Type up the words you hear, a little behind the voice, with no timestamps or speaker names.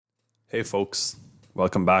Hey, folks.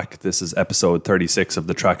 Welcome back. This is episode 36 of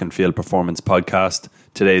the Track and Field Performance Podcast.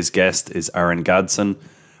 Today's guest is Aaron Gadson.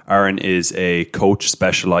 Aaron is a coach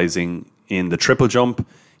specializing in the triple jump.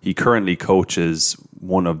 He currently coaches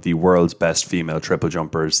one of the world's best female triple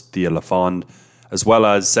jumpers, Thea Lafond, as well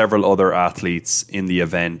as several other athletes in the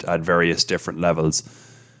event at various different levels.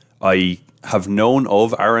 I have known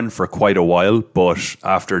of Aaron for quite a while, but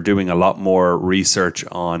after doing a lot more research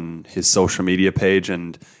on his social media page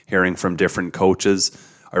and hearing from different coaches,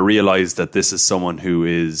 I realized that this is someone who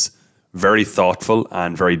is very thoughtful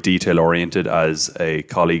and very detail oriented, as a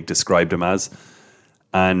colleague described him as.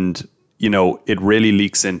 And, it really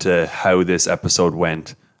leaks into how this episode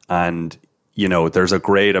went. And, there's a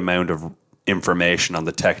great amount of information on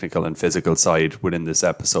the technical and physical side within this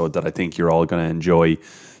episode that I think you're all going to enjoy.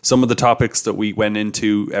 Some of the topics that we went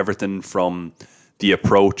into, everything from the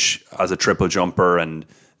approach as a triple jumper and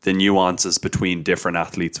the nuances between different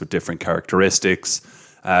athletes with different characteristics,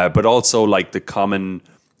 but also like the common,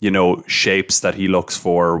 shapes that he looks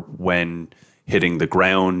for when hitting the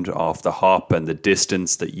ground off the hop and the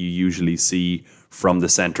distance that you usually see from the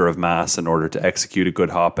center of mass in order to execute a good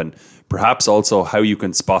hop, and perhaps also how you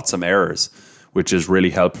can spot some errors, which is really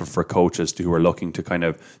helpful for coaches who are looking to kind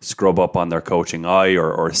of scrub up on their coaching eye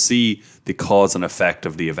or see the cause and effect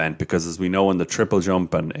of the event. Because as we know, in the triple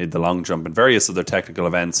jump and in the long jump and various other technical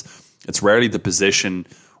events, it's rarely the position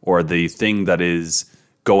or the thing that is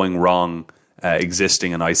going wrong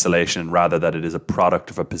existing in isolation, rather that it is a product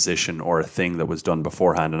of a position or a thing that was done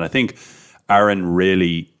beforehand. And I think Aaron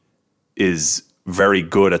really is very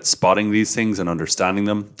good at spotting these things and understanding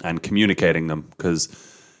them and communicating them, because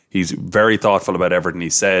he's very thoughtful about everything he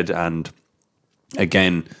said. And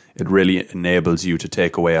again, it really enables you to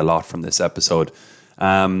take away a lot from this episode.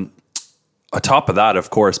 On top of that,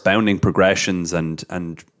 of course, bounding progressions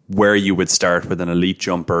and where you would start with an elite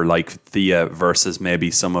jumper like Thea versus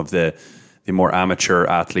maybe some of the more amateur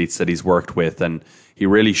athletes that he's worked with. And he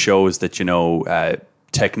really shows that,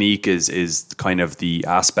 technique is kind of the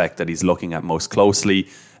aspect that he's looking at most closely,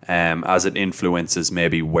 as it influences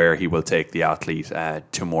maybe where he will take the athlete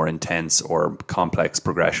to more intense or complex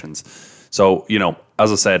progressions. So,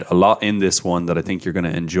 as I said, a lot in this one that I think you're going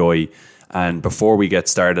to enjoy. And before we get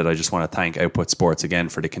started, I just want to thank Output Sports again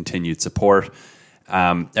for the continued support.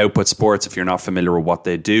 Output Sports, if you're not familiar with what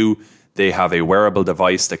they do, they have a wearable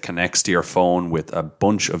device that connects to your phone with a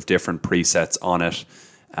bunch of different presets on it.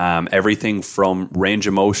 Everything from range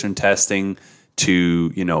of motion testing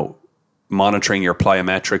to, monitoring your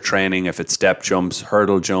plyometric training, if it's step jumps,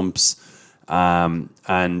 hurdle jumps,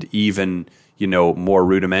 and even, more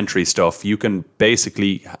rudimentary stuff. You can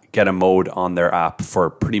basically get a mode on their app for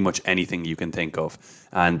pretty much anything you can think of.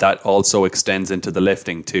 And that also extends into the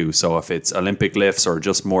lifting too. So if it's Olympic lifts or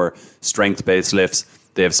just more strength-based lifts,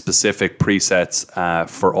 they have specific presets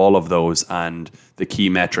for all of those and the key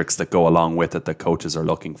metrics that go along with it that coaches are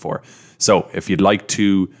looking for. So if you'd like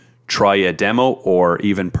to try a demo or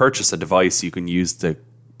even purchase a device, you can use the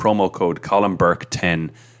promo code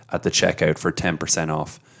ColinBurke10 at the checkout for 10%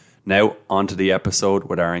 off. Now, on to the episode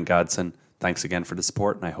with Aaron Gadson. Thanks again for the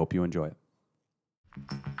support, and I hope you enjoy it.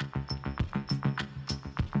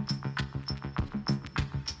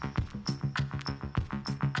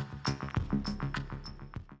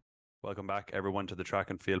 Welcome back, everyone, to the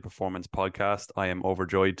Track and Field Performance Podcast. I am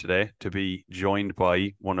overjoyed today to be joined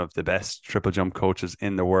by one of the best triple jump coaches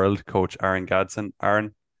in the world, Coach Aaron Gadson.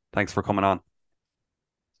 Aaron, thanks for coming on.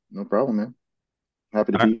 No problem, man.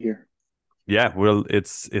 Happy to be here. Yeah, well,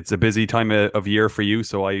 it's a busy time of year for you,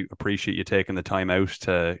 so I appreciate you taking the time out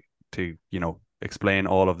to explain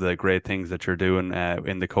all of the great things that you're doing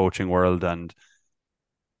in the coaching world. And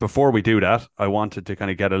before we do that, I wanted to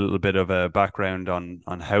kind of get a little bit of a background on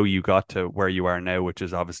how you got to where you are now, which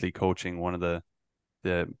is obviously coaching one of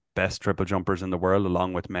the best triple jumpers in the world,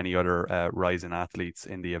 along with many other rising athletes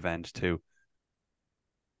in the event too.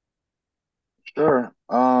 Sure.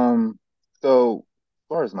 So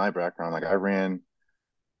as far as my background, like I ran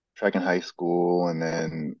track in high school and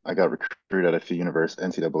then I got recruited at a few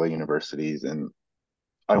NCAA universities and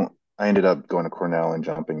I ended up going to Cornell and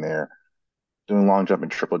jumping there, doing long jump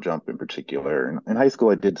and triple jump in particular. And in high school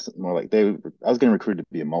I did more like I was getting recruited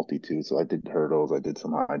to be a multi too. So I did hurdles, I did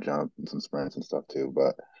some high jump and some sprints and stuff too.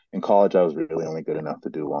 But in college I was really only good enough to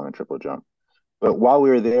do long and triple jump. But while we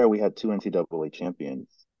were there, we had two NCAA champions,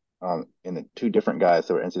 and the two different guys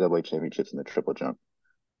that were NCAA championships in the triple jump.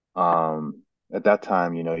 At that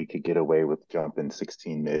time, you could get away with jumping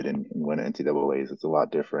 16 mid and win NCAAs. It's a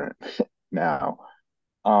lot different now.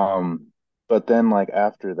 But then like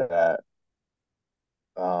after that,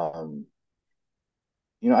 um,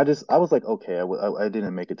 I was like, okay, I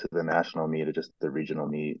didn't make it to the national meet or just the regional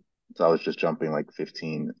meet. So I was just jumping like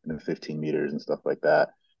 15 meters and stuff like that.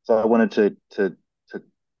 So I wanted to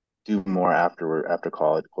do more after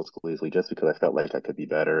college, post collegiately, just because I felt like I could be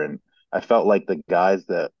better. And I felt like the guys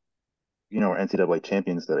that, were NCAA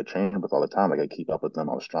champions that I trained with all the time, like I keep up with them,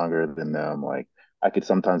 I was stronger than them. Like I could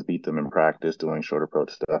sometimes beat them in practice doing short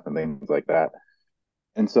approach stuff and things like that.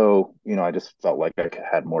 And so, I just felt like I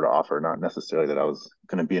had more to offer, not necessarily that I was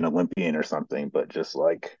going to be an Olympian or something, but just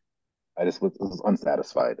like I just was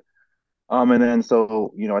unsatisfied. And then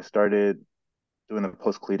so, I started doing the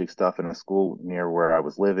post collegiate stuff in a school near where I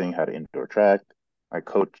was living, had an indoor track. I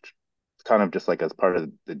coached kind of just like as part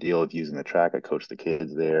of the deal of using the track, I coached the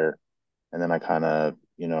kids there. And then I kind of,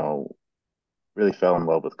 really fell in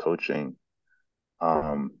love with coaching.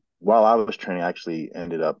 While I was training, I actually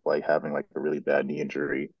ended up like having like a really bad knee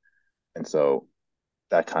injury. And so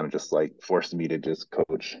that kind of just like forced me to just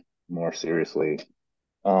coach more seriously.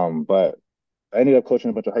 But I ended up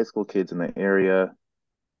coaching a bunch of high school kids in the area.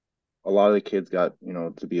 A lot of the kids got,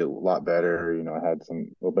 to be a lot better. I had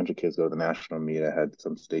a bunch of kids go to the national meet. I had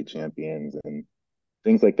some state champions and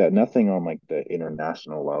things like that. Nothing on like the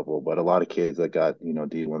international level, but a lot of kids that got,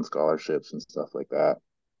 D1 scholarships and stuff like that.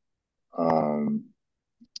 Um,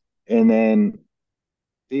 and then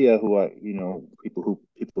Thea, who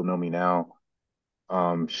people know me now.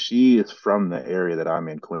 She is from the area that I'm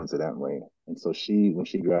in, coincidentally. And so when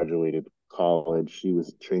she graduated college, she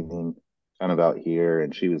was training kind of out here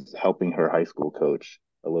and she was helping her high school coach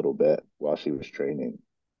a little bit while she was training.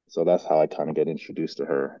 So that's how I kind of get introduced to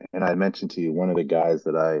her. And I mentioned to you one of the guys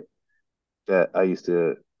that I used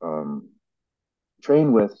to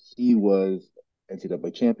train with, he was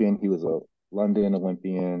NCAA champion. He was a London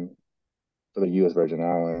Olympian for the U.S. Virgin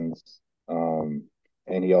Islands,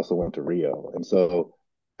 and he also went to Rio. And so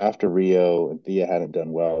after Rio, and Thea hadn't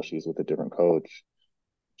done well. She was with a different coach.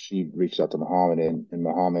 She reached out to Muhammad, and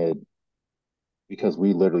Muhammad, because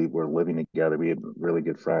we literally were living together, we had really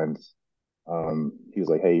good friends. He was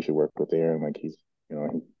like, "Hey, you should work with Aaron. Like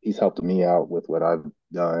he's helped me out with what I've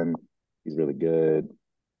done. He's really good."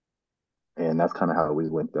 And that's kind of how we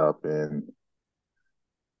linked up. And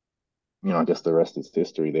I guess the rest is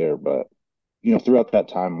history there. But throughout that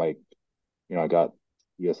time, like I got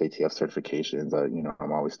USATF certifications.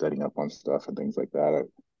 I'm always studying up on stuff and things like that. I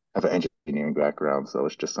have an engineering background, so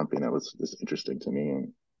it's just something that was just interesting to me.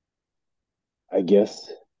 And I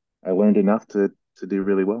guess I learned enough to do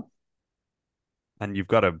really well. And you've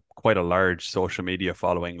got a quite a large social media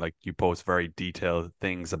following. Like you post very detailed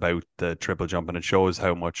things about the triple jump, and it shows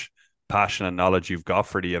how much passion and knowledge you've got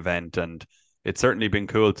for the event. And it's certainly been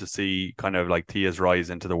cool to see kind of like Tia's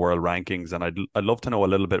rise into the world rankings. And I'd love to know a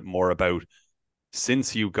little bit more about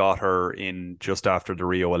since you got her in just after the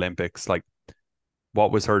Rio Olympics, like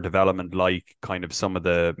what was her development like? Kind of some of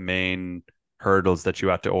the main hurdles that you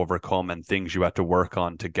had to overcome and things you had to work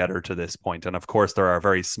on to get her to this point. And of course, there are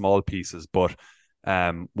very small pieces, but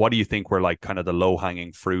what do you think were like kind of the low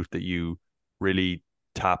hanging fruit that you really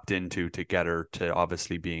tapped into to get her to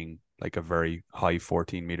obviously being like a very high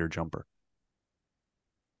 14-meter jumper?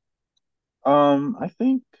 I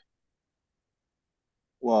think,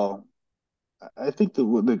 well, I think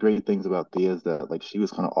the great things about Thea is that like she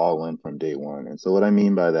was kind of all in from day one. And so what I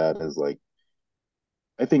mean by that is like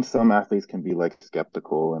I think some athletes can be like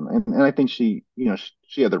skeptical, and I think she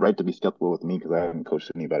had the right to be skeptical with me because I hadn't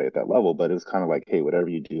coached anybody at that level. But it was kind of like, hey, whatever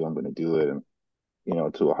you do, I'm going to do it, and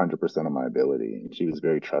to 100% of my ability. And she was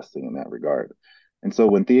very trusting in that regard. And so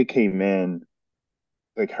when Thea came in,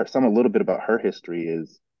 like a little bit about her history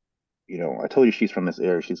is, I told you she's from this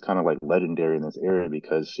area. She's kind of like legendary in this area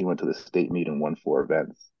because she went to the state meet and won four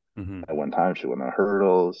events Mm-hmm. at one time. She won the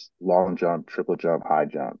hurdles, long jump, triple jump, high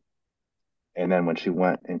jump. And then when she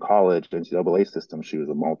went in college, the NCAA system, she was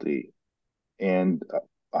a multi and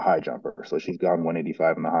a high jumper. So she's gone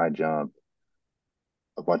 185 in the high jump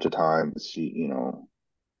a bunch of times. She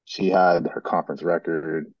had her conference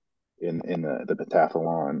record in the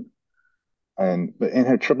pentathlon. But in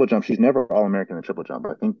her triple jump, she's never All American in triple jump.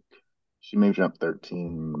 I think she may jump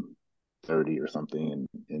 13:30 or something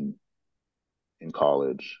in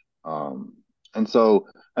college. And so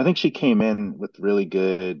I think she came in with really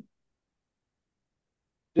good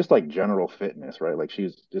just like general fitness, right? Like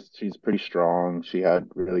she's pretty strong. She had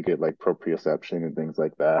really good like proprioception and things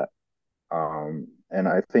like that. And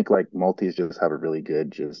I think like multis just have a really good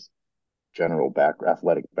just general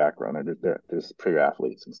athletic background. They're just pure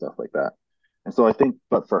athletes and stuff like that. And so I think,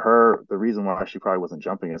 but for her, the reason why she probably wasn't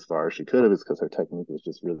jumping as far as she could have is because her technique was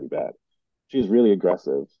just really bad. She was really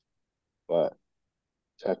aggressive, but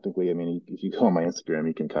technically, I mean, if you go on my Instagram,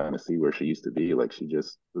 you can kind of see where she used to be. Like she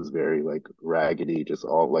just was very like raggedy, just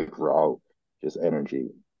all like raw, just energy.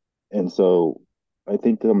 And so I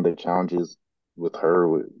think some of the challenges with her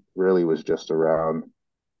really was just around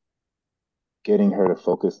getting her to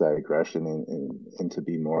focus that aggression and to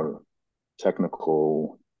be more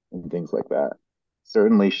technical and things like that.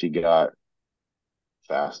 Certainly, she got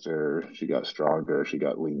faster, she got stronger, she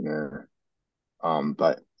got leaner.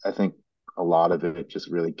 But I think a lot of it just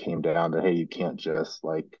really came down to, hey, you can't just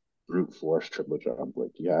like brute force triple jump.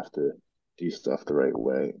 Like you have to do stuff the right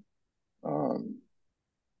way. Um,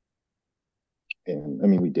 and I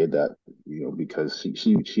mean, we did that, because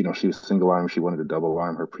she was single arm. She wanted to double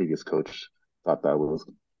arm. Her previous coach thought that was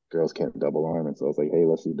girls can't double arm, and so I was like, hey,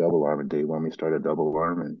 let's do double arm. And day one, we started double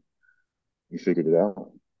arm, and we figured it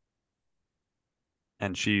out.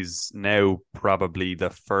 And she's now probably the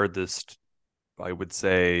furthest, I would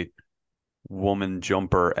say, woman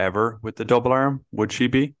jumper ever with the double arm. Would she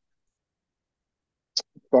be?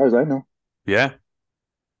 As far as I know. Yeah.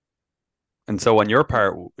 And so on your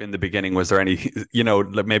part in the beginning, was there any,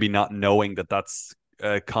 like maybe not knowing that that's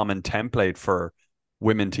a common template for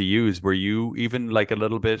women to use, were you even like a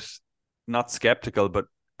little bit not skeptical, but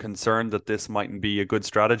concerned that this mightn't be a good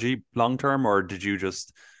strategy long term, or did you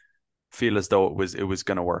just feel as though it was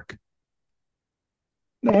going to work?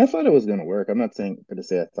 No, I thought it was going to work. I'm not saying going to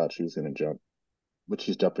say I thought she was going to jump, what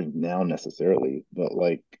she's jumping now necessarily, but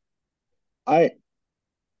like I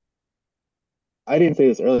I didn't say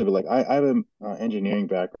this earlier, but like I have an engineering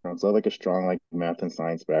background, so I have like a strong like math and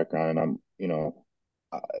science background, and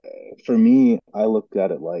I, for me, I looked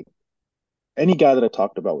at it like any guy that I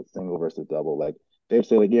talked about with single versus double, like they'd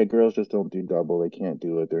say like, yeah, girls just don't do double, they can't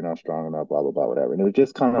do it, they're not strong enough, blah blah blah, whatever, and it was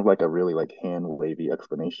just kind of like a really like hand wavy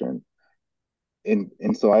explanation,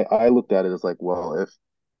 and so I looked at it as like, well,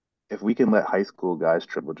 if we can let high school guys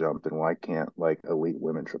triple jump, then why can't like elite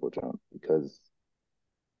women triple jump? Because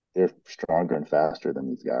they're stronger and faster than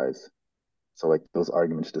these guys. So like those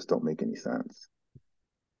arguments just don't make any sense.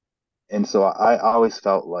 And so I always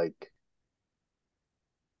felt like,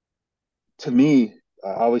 to me,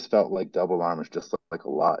 I always felt like double arm is just like a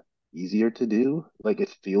lot easier to do. Like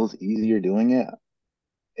it feels easier doing it.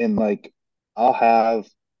 And like I'll have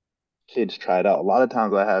kids try it out. A lot of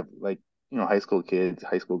times I have like, high school kids,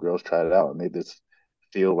 high school girls try it out and they just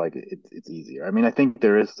feel like it's easier. I mean, I think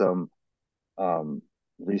there is some um,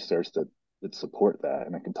 research that support that,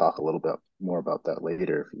 and I can talk a little bit more about that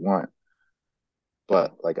later if you want.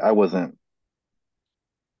 But like I wasn't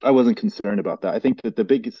concerned about that. I think that the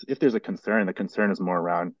biggest, if there's a concern, the concern is more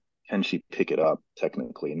around can she pick it up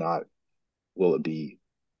technically, not will it be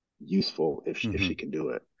useful if Mm-hmm. she can do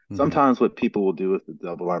it. Mm-hmm. Sometimes what people will do with the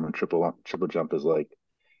double arm and triple jump is like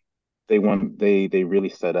they really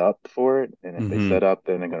set up for it, and if they Mm-hmm. set up,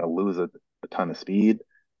 then they're going to lose a ton of speed.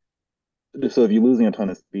 So if you're losing a ton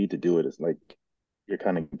of speed to do it, it's like you're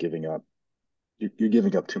kind of giving up. You're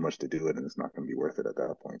giving up too much to do it, and it's not going to be worth it at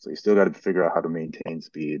that point. So you still got to figure out how to maintain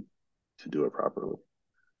speed to do it properly.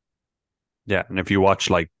 Yeah, and if you watch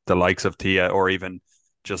like the likes of Tia, or even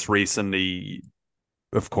just recently,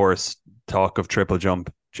 of course, talk of triple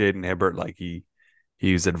jump, Jaden Hibbert, like he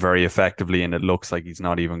used it very effectively, and it looks like he's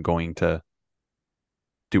not even going to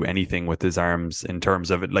do anything with his arms in terms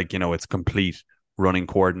of it. Like, it's complete running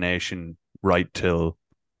coordination right till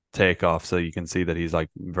takeoff. So you can see that he's like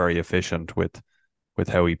very efficient with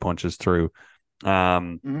how he punches through.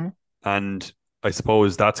 Um, Hmm. and I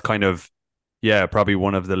suppose that's kind of, yeah, probably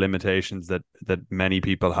one of the limitations that many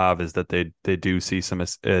people have is that they do see some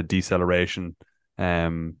deceleration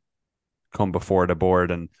um come before the board.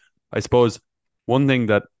 And I suppose one thing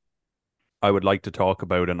that I would like to talk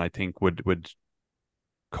about, and I think would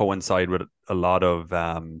coincide with a lot of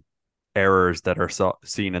errors that are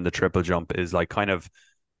seen in the triple jump, is like kind of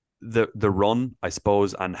the run, I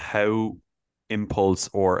suppose, and how impulse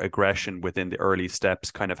or aggression within the early steps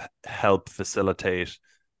kind of help facilitate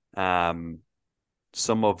um,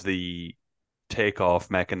 some of the takeoff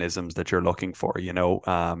mechanisms that you're looking for,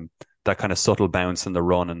 that kind of subtle bounce in the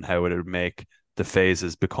run and how it would make the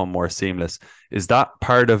phases become more seamless. Is that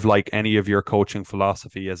part of like any of your coaching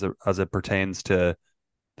philosophy as it pertains to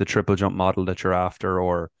the triple jump model that you're after,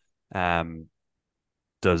 or um,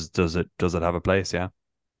 does it have a place? Yeah.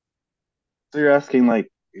 So you're asking like,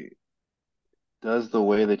 does the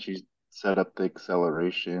way that you set up the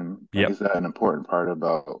acceleration, like, Yep. is that an important part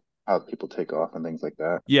about how people take off and things like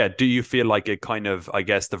that? Yeah. Do you feel like it kind of, I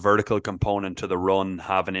guess, the vertical component to the run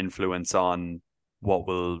have an influence on what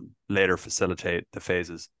will later facilitate the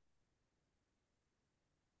phases?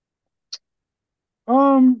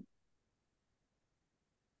 Um,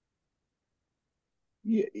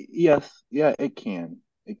 Yes, yeah, it can.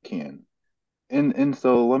 And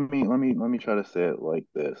so let me try to say it like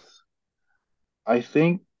this. I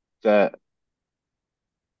think that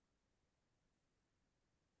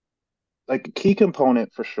like a key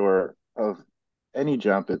component for sure of any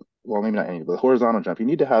jump is, well, maybe not any, but horizontal jump, you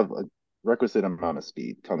need to have a requisite amount of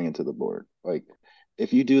speed coming into the board. Like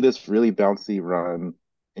if you do this really bouncy run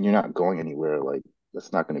and you're not going anywhere, like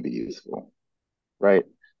that's not going to be useful, right?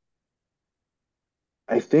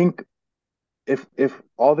 I think if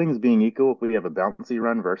all things being equal, if we have a bouncy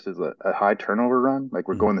run versus a high turnover run, like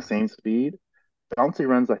we're Mhm. going the same speed, bouncy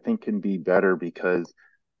runs I think can be better because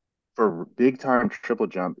for big time triple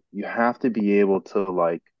jump, you have to be able to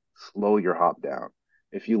like slow your hop down.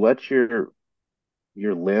 If you let your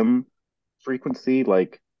limb frequency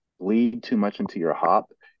like bleed too much into your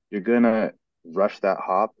hop, you're gonna rush that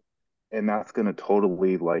hop, and that's gonna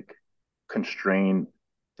totally like constrain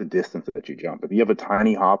the distance that you jump. If you have a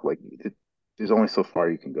tiny hop, there's only so far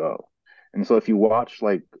you can go. And so if you watch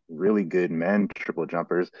like really good men triple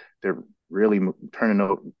jumpers, they're really turning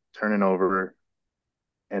over,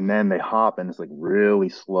 and then they hop and it's like really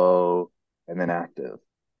slow and then active.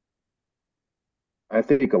 I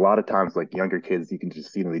think a lot of times, like younger kids, you can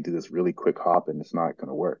just see them, they do this really quick hop and it's not going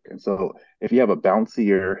to work. And so if you have a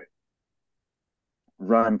bouncier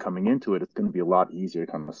run coming into it, it's going to be a lot easier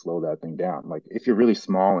to kind of slow that thing down. Like if you're really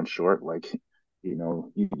small and short, like, you're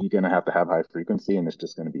going to have high frequency and it's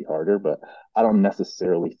just going to be harder. But I don't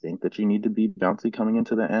necessarily think that you need to be bouncy coming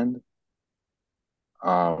into the end.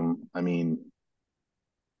 I mean,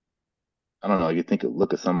 I don't know. You think,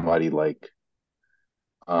 look at somebody like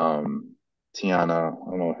um Tiana, I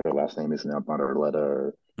don't know what her last name is now, Bonarletta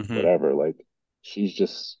or Mhm. whatever. Like she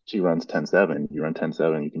runs 10-7. You run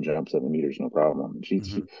 10-7, you can jump 7 meters, no problem. She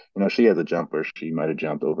Mhm. she has a jump where she might have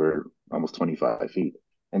jumped over almost 25 feet.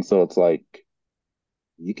 And so it's like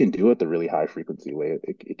you can do it the really high frequency way.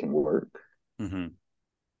 It can work. Mhm.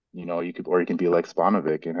 You can be like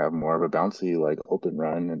Spanovic and have more of a bouncy, like open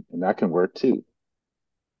run, and that can work too.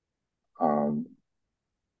 Um,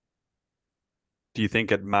 Do you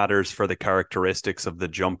think it matters for the characteristics of the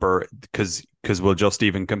jumper? Because we'll just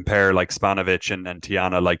even compare like Spanovic and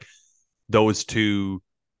Tiana, like those two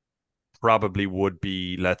probably would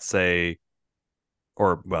be, let's say,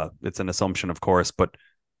 or well, it's an assumption, of course, but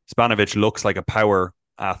Spanovic looks like a power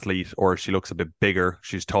athlete, or she looks a bit bigger,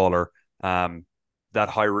 she's taller. Um,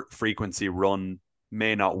 that frequency run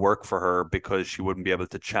may not work for her because she wouldn't be able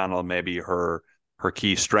to channel maybe her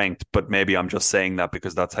key strength. But maybe I'm just saying that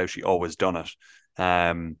because that's how she always done it.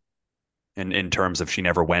 Um, in terms of she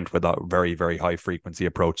never went with a very very high frequency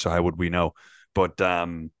approach. So how would we know? But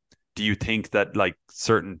do you think that like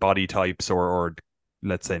certain body types or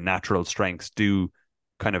let's say natural strengths do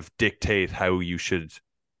kind of dictate how you should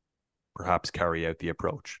perhaps carry out the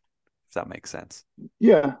approach, if that makes sense?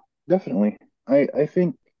 yeah, definitely. I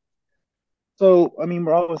think so. I mean,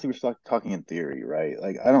 we're still talking in theory, right?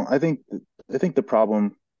 Like, I don't. I think the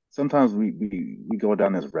problem sometimes we go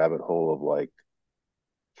down this rabbit hole of like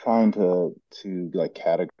trying to like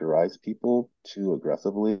categorize people too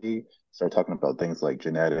aggressively. Start talking about things like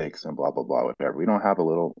genetics and blah blah blah, whatever. We don't have a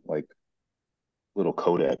little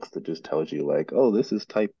codex that just tells you like, oh, this is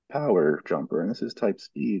type power jumper and this is type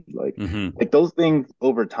speed. Mm-hmm. Like those things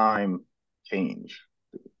over time change.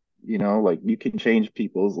 Like you can change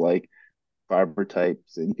people's like fiber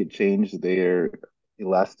types and you could change their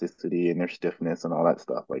elasticity and their stiffness and all that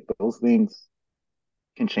stuff. Like those things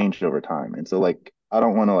can change over time. And so like I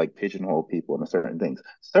don't want to like pigeonhole people into certain things.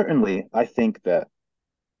 Certainly, I think that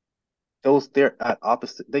they're at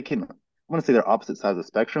opposite they can I want to say they're opposite sides of the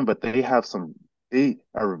spectrum, but they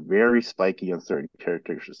are very spiky on certain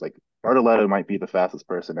characteristics. Like Bartoletto might be the fastest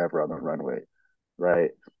person ever on the runway,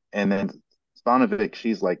 right? And then Stanovic,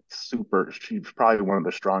 she's probably one of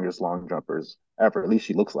the strongest long jumpers ever. At least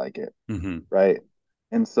she looks like it, Mm-hmm. right?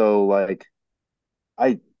 And so like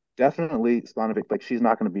I definitely Stanovic, like she's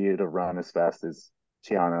not going to be able to run as fast as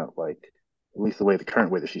Tiana, like at least the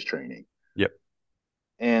current way that she's training. Yep.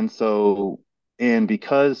 And so, and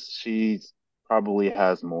because she's probably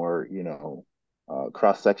has more,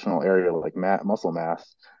 cross-sectional area like muscle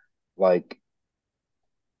mass, like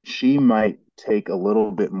she might take a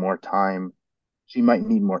little bit more time. She might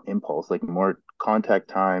need more impulse, like more contact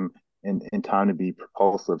time and time to be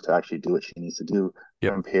propulsive to actually do what she needs to do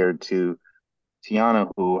Yep. compared to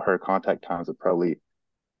Tiana, who her contact times are probably,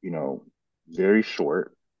 you know, very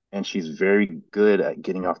short and she's very good at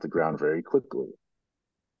getting off the ground very quickly.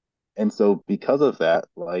 And so because of that,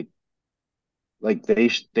 like they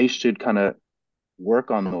should kind of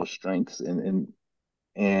work on those strengths and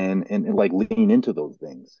like lean into those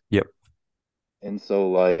things. Yep. And so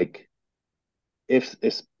like if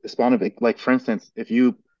Spanovic, like for instance, if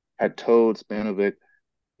you had towed Spanovic,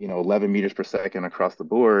 11 meters per second across the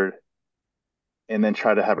board and then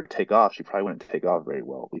try to have her take off, she probably wouldn't take off very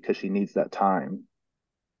well because she needs that time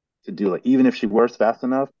to do like even if she works fast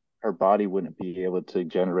enough, her body wouldn't be able to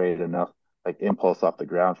generate enough like impulse off the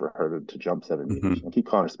ground for her to jump 7 meters. Hmm. I keep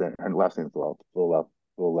calling her spin. Her last name is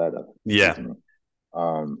Loletta. Yeah. Excuse me.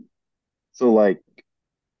 Um, so like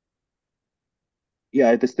yeah,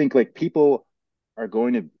 I just think like people are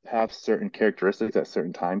going to have certain characteristics at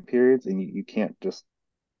certain time periods, and you can't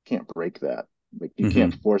break that. Like you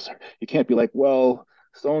can't Hmm. force her. You can't be like, well,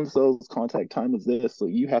 so and so's contact time is this, so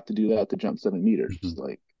you have to do that to jump 7 meters. Hmm.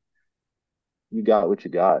 Like you got what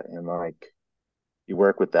you got, and like you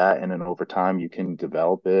work with that, and then over time you can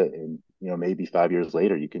develop it, and maybe 5 years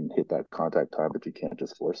later you can hit that contact time, but you can't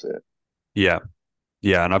just force it. Yeah.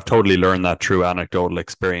 Yeah. And I've totally learned that through anecdotal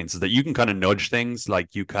experiences that you can kind of nudge things. Like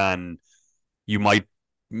you might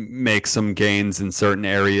make some gains in certain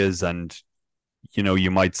areas, and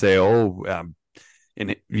you might say, oh,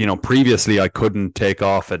 previously I couldn't take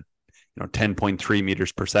off at 10.3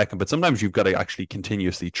 meters per second, but sometimes you've got to actually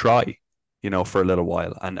continuously try, for a little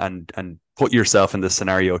while, and put yourself in the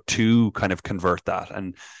scenario to kind of convert that.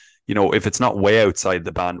 And if it's not way outside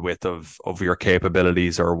the bandwidth of your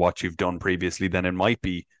capabilities or what you've done previously, then it might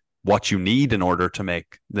be what you need in order to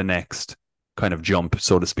make the next kind of jump,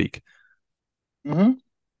 so to speak. Hmm.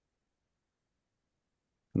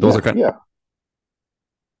 Those are Yeah, kind yeah.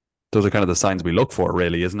 those are kind of the signs we look for,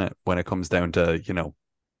 really, isn't it? When it comes down to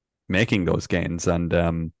making those gains.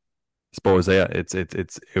 And suppose, yeah, it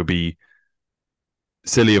would be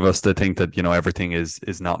silly of us to think that everything is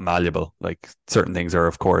not malleable. Like certain things are,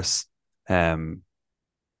 of course, um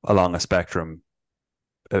along a spectrum.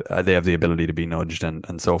 They have the ability to be nudged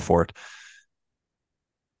and so forth.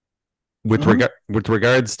 Hmm. With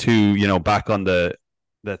regards to back on the,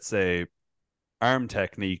 let's say, arm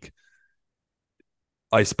technique,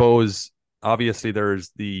 I suppose obviously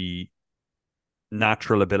there's the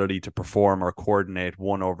natural ability to perform or coordinate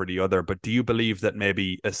one over the other, but do you believe that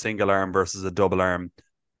maybe a single arm versus a double arm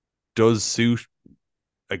does suit?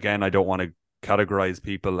 Again, I don't want to categorize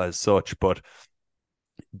people as such, but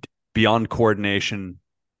beyond coordination,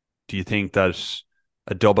 do you think that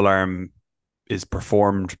a double arm is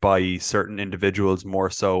performed by certain individuals more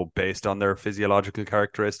so based on their physiological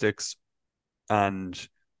characteristics? And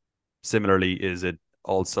similarly, is it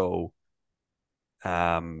also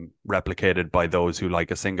replicated by those who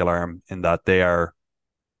like a single arm in that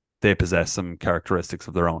they possess some characteristics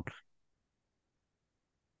of their own?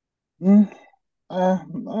 Mm,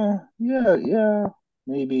 yeah, yeah,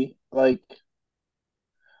 maybe. Like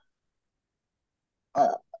I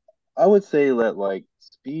I would say that like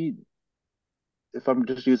speed, if I'm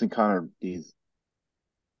just using kind of these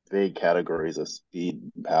vague categories of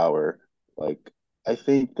speed and power, like I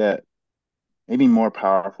think that maybe more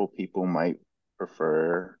powerful people might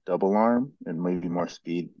prefer double arm and maybe more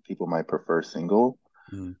speed people might prefer single.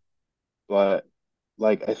 Mm. But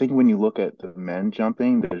like I think when you look at the men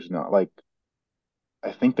jumping, there's not like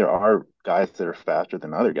I think there are guys that are faster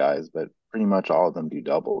than other guys, but pretty much all of them do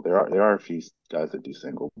double. There are a few guys that do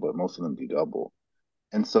single, but most of them do double.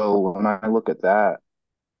 And so when I look at that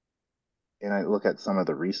and I look at some of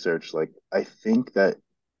the research, like I think that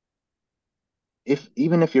if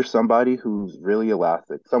even if you're somebody who's really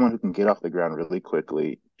elastic, someone who can get off the ground really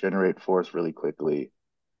quickly, generate force really quickly,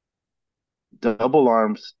 double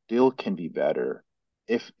arm still can be better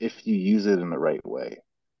if you use it in the right way.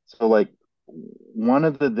 So like one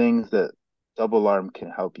of the things that double arm can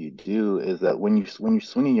help you do is that when you're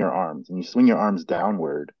swinging your arms and you swing your arms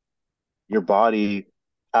downward, your body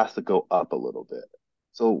has to go up a little bit.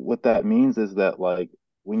 So what that means is that like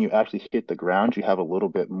when you actually hit the ground, you have a little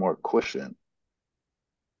bit more cushion.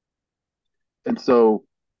 And so,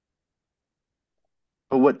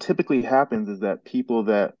 but what typically happens is that people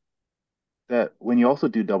that when you also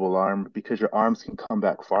do double arm, because your arms can come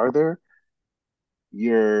back farther,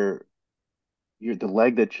 your the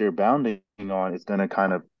leg that you're bounding on is going to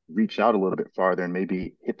kind of reach out a little bit farther and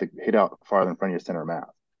maybe hit out farther in front of your center of mass.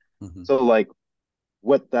 Mm-hmm. So like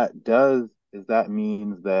what that does is that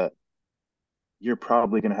means that you're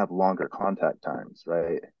probably going to have longer contact times,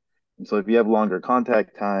 right? And so if you have longer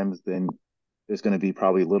contact times, then there's going to be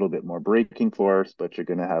probably a little bit more braking force, but you're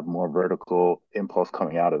going to have more vertical impulse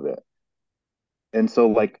coming out of it. And so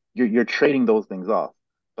like you're trading those things off.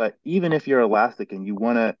 But even if you're elastic and you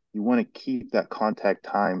want to keep that contact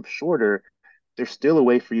time shorter, there's still a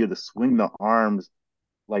way for you to swing the arms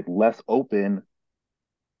like less open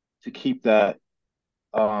to keep that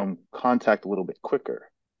contact a little bit quicker.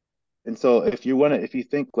 And so if you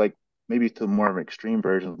think like maybe to more of an extreme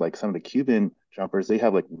version, like some of the Cuban jumpers, they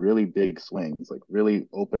have like really big swings, like really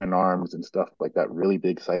open arms and stuff like that, really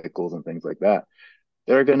big cycles and things like that.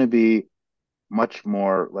 They're going to be much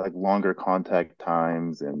more like longer contact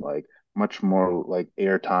times and like much more like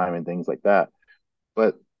air time and things like that.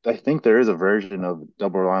 But I think there is a version of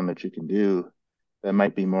double arm that you can do that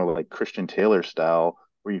might be more like Christian Taylor style,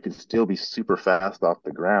 where you can still be super fast off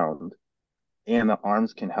the ground and the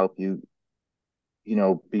arms can help you,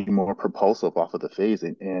 be more propulsive off of the phase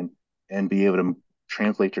and be able to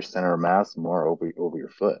translate your center of mass more over your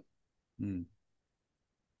foot. Mm.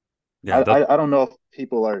 I, Yeah, that. I I don't know if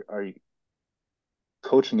people are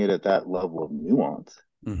coaching it at that level of nuance,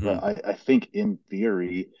 Hmm. but I think in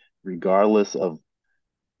theory, regardless of,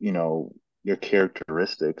 you know, your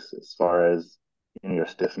characteristics as far as, your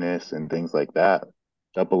stiffness and things like that,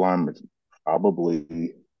 double arm is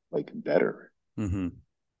probably like better. Hmm.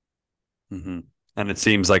 Hmm. And it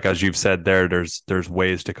seems like, as you've said there, there's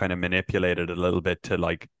ways to kind of manipulate it a little bit to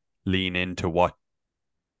like lean into what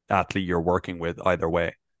athlete you're working with either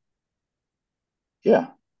way. Yeah.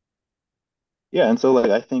 Yeah. And so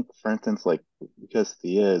like I think for instance, like because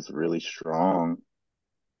Thea is really strong,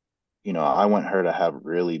 I want her to have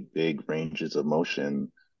really big ranges of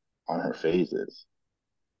motion on her phases.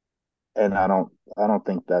 And I don't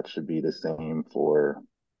think that should be the same for,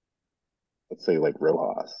 let's say, like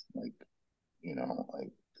Rojas. Like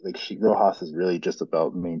she Rojas is really just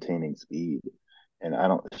about maintaining speed. And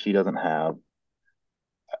she doesn't have,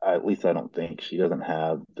 at least I don't think she doesn't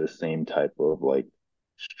have the same type of like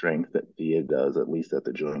strength that Thea does, at least at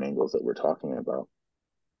the joint angles that we're talking about.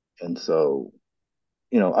 And so,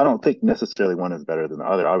 I don't think necessarily one is better than the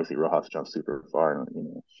other. Obviously, Rojas jumps super far,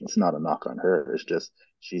 and it's not a knock on her. It's just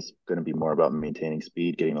she's going to be more about maintaining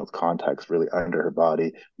speed, getting those contacts really under her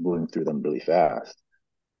body, moving through them really fast.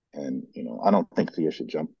 And I don't think Thea should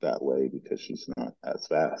jump that way because she's not as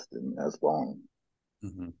fast and as long.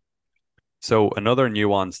 Hmm. So another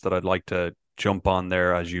nuance that I'd like to jump on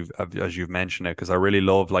there, as you've mentioned it, because I really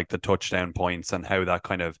love like the touchdown points and how that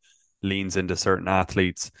kind of leans into certain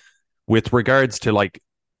athletes. With regards to like,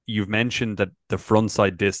 you've mentioned that the front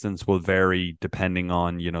side distance will vary depending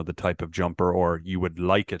on, the type of jumper, or you would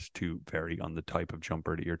like it to vary on the type of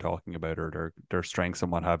jumper that you're talking about, or their strengths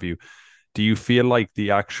and what have you. Do you feel like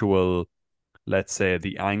the actual, let's say,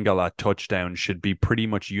 the angle at touchdown should be pretty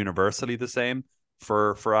much universally the same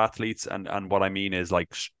for athletes? And what I mean is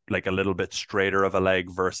like a little bit straighter of a leg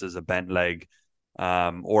versus a bent leg,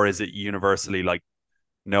 or is it universally like,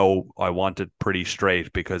 no, I want it pretty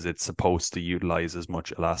straight because it's supposed to utilize as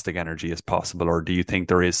much elastic energy as possible? Or do you think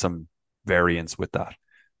there is some variance with that?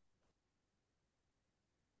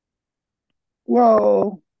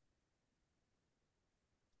 Well,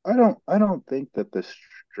 I don't think that the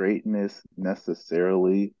straightness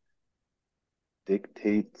necessarily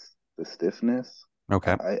dictates the stiffness.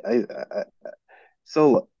 Okay. I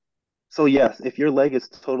so so yes, if your leg is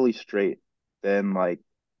totally straight, then like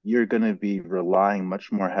you're gonna be relying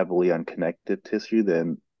much more heavily on connective tissue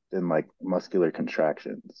than like muscular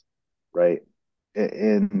contractions, right?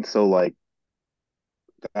 And so like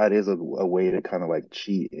that is a way to kind of like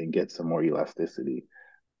cheat and get some more elasticity.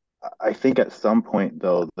 I think at some point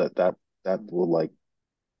though that will like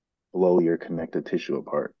blow your connective tissue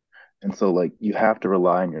apart. And so like you have to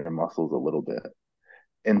rely on your muscles a little bit.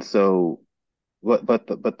 And so but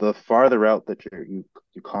the farther out that you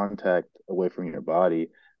contact away from your body,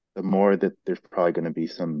 the more that there's probably going to be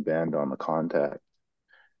some bend on the contact.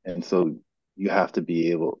 And so you have to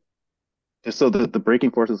be able just so the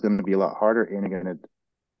braking force is going to be a lot harder and you're going to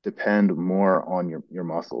depend more on your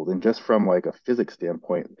muscles. And just from like a physics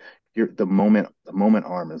standpoint, the moment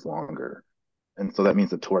arm is longer. And so that means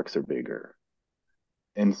the torques are bigger.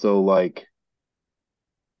 And so like,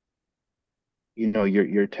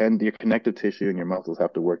 your connective tissue and your muscles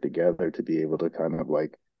have to work together to be able to kind of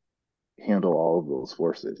like handle all of those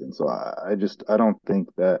forces. And so I don't think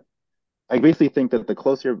that I basically think that the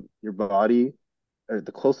closer your body or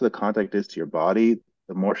the closer the contact is to your body,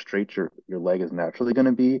 the more straight your leg is naturally going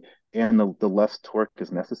to be, and the less torque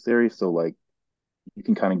is necessary. So like you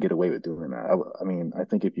can kind of get away with doing that. I mean, I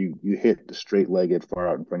think if you hit the straight legged far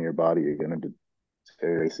out in front of your body, you're going to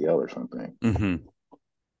tear your ACL or something. Hmm.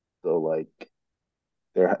 So like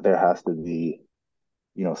there has to be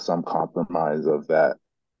some compromise of that,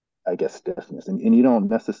 I guess, stiffness, and you don't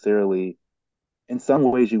necessarily in some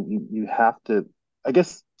ways you have to, I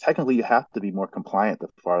guess technically you have to be more compliant the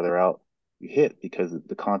farther out you hit because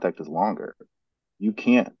the contact is longer. You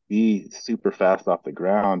can't be super fast off the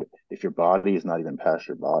ground if your body is not even past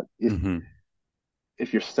your body. If Hmm.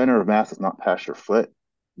 if your center of mass is not past your foot,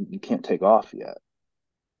 you can't take off yet.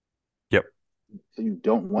 Yep. So you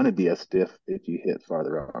don't want to be as stiff if you hit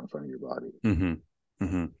farther out in front of your body. Hmm.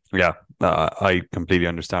 Hmm. Yeah, I completely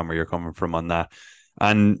understand where you're coming from on that.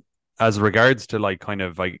 And as regards to like kind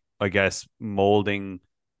of like I guess molding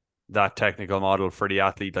that technical model for the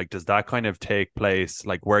athlete, like does that kind of take place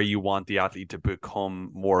like where you want the athlete to become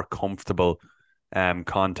more comfortable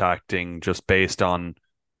contacting just based on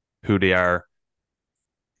who they are?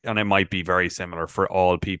 And it might be very similar for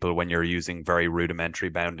all people when you're using very rudimentary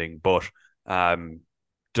bounding, but um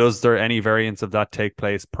does there any variance of that take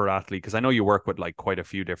place per athlete? Because I know you work with like quite a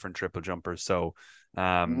few different triple jumpers, so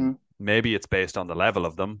Hmm. maybe it's based on the level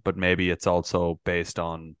of them, but maybe it's also based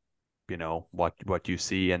on what you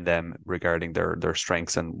see in them regarding their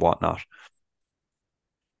strengths and whatnot.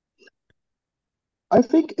 I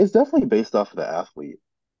think it's definitely based off of the athlete.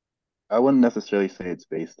 I wouldn't necessarily say it's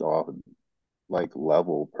based off like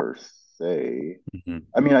level per se. Hmm.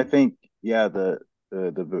 I mean, I think yeah, the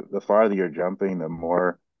farther you're jumping, the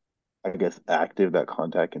more I guess active that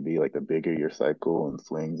contact can be, like the bigger your cycle and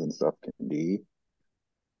swings and stuff can be.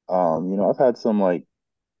 I've had some like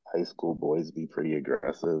high school boys be pretty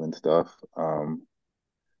aggressive and stuff.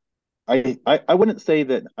 I wouldn't say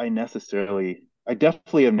that I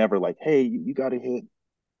definitely have never like, hey, you got to hit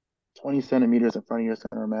 20 centimeters in front of your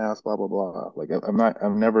center of mass, blah, blah, blah. Like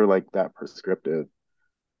I'm never like that prescriptive,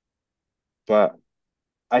 but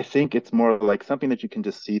I think it's more like something that you can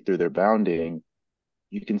just see through their bounding.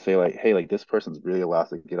 You can say like, hey, like this person's really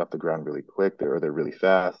elastic, get off the ground really quick, or they're really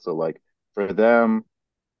fast. So like for them,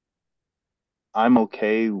 I'm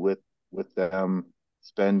okay with them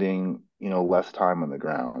spending, less time on the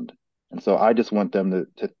ground. And so I just want them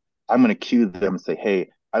to I'm going to cue them and say,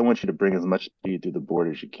 "Hey, I want you to bring as much speed through the board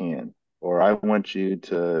as you can, or I want you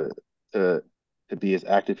to to be as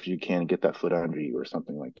active as you can and get that foot under you or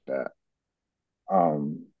something like that."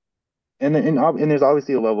 Um, and there's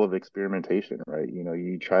obviously a level of experimentation, right?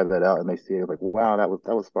 You try that out and they see it like, "Wow, that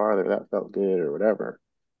was farther, that felt good," or whatever.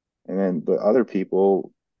 And then, but other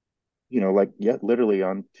people, like yeah, literally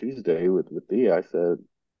on Tuesday with Thea, I said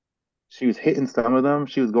she was hitting some of them.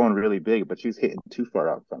 She was going really big, but she was hitting too far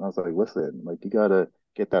out front. I was like, listen, like you gotta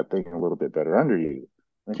get that thing a little bit better under you.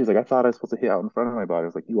 And she's like, I thought I was supposed to hit out in front of my body. I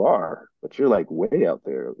was like, you are, but you're like way out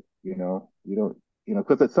there. You don't,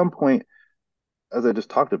 because at some point as I just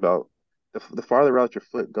talked about, the farther out your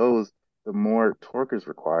foot goes, the more torque is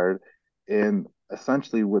required. And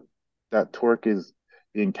essentially, what that torque is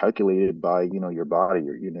being calculated by, your body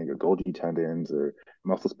or, your Golgi tendons or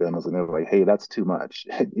muscle spindles. And they're like, hey, that's too much.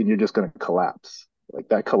 And you're just going to collapse. Like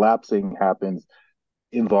that collapsing happens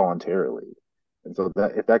involuntarily. And so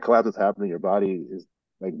that if that collapse is happening, your body is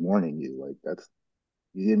like warning you, like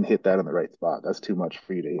you didn't hit that in the right spot. That's too much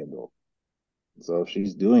for you to handle. So if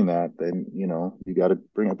she's doing that, then you got to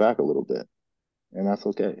bring it back a little bit, and that's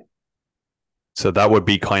okay. So that would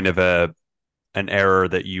be kind of a an error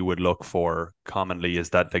that you would look for commonly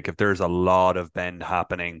is that like if there's a lot of bend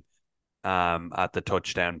happening at the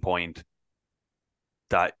touchdown point,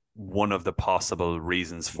 that one of the possible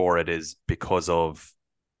reasons for it is because of,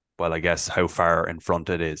 well, I guess how far in front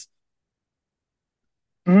it is.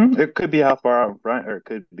 It could be how far out in front, or it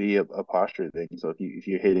could be a posture thing. So if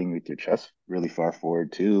you're hitting with your chest really far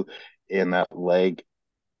forward too, and that leg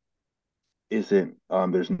isn't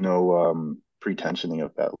there's no pre-tensioning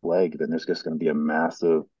of that leg, then there's just going to be a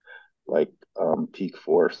massive like peak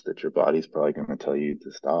force that your body's probably going to tell you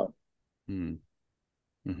to stop. Mm.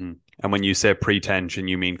 Hmm. And when you say pre-tension,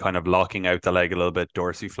 you mean kind of locking out the leg a little bit,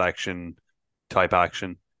 dorsiflexion type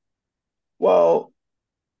action. Well,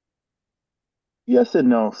 yes and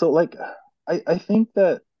no. So like I think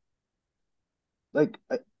that like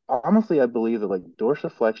honestly, I believe that like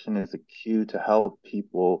dorsiflexion is a cue to help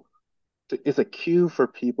people. It's a cue for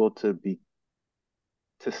people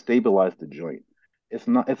to stabilize the joint. It's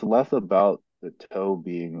not. It's less about the toe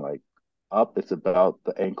being like up. It's about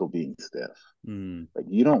the ankle being stiff. Mm. Like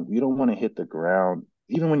you don't want to hit the ground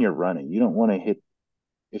even when you're running. You don't want to hit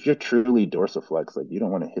if you're truly dorsiflex. Like you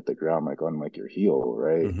don't want to hit the ground like on like your heel,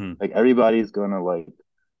 right? Hmm. Like everybody's gonna like.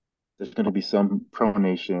 There's gonna be some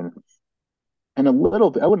pronation and a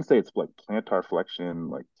little bit, I wouldn't say it's like plantar flexion,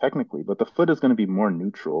 like technically, but the foot is going to be more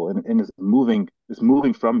neutral and is moving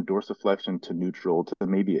from dorsiflexion to neutral to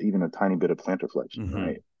maybe even a tiny bit of plantar flexion, Hmm.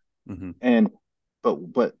 right? Hmm. And but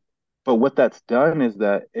but but what that's done is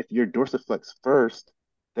that if you're dorsiflex first,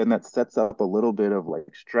 then that sets up a little bit of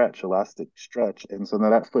like stretch, elastic stretch, and so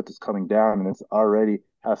now that foot is coming down and it's already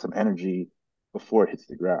has some energy before it hits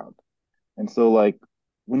the ground. And so like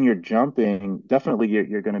when you're jumping, definitely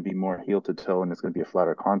you're going to be more heel to toe and it's going to be a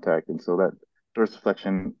flatter contact. And so that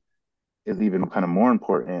dorsiflexion is even kind of more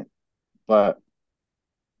important. But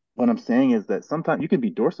what I'm saying is that sometimes you can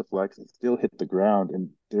be dorsiflex and still hit the ground, and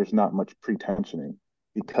there's not much pre-tensioning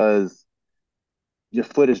because your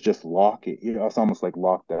foot is just locking. You know, it's almost like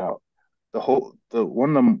locked out. The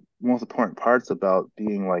one of the most important parts about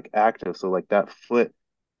being like active, so like that foot,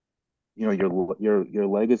 you know, your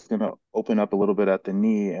leg is gonna open up a little bit at the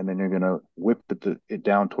knee, and then you're gonna whip it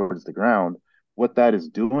down towards the ground. What that is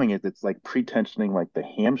doing is it's like pre-tensioning like the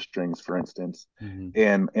hamstrings, for instance,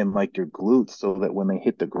 Mm-hmm. and like your glutes, so that when they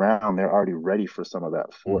hit the ground, they're already ready for some of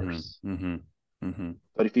that Mm-hmm. force. Mm-hmm. Mm-hmm.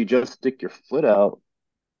 But if you just stick your foot out,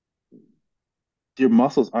 your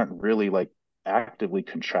muscles aren't really like actively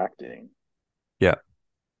contracting. Yeah.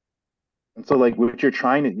 And so like what you're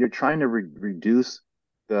trying to reduce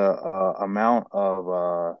the amount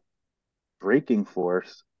of braking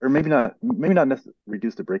force, or maybe not necessarily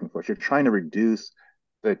reduce the braking force. You're trying to reduce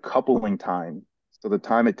the coupling time. So the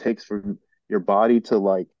time it takes for your body to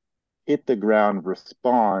like hit the ground,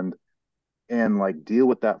 respond, and like deal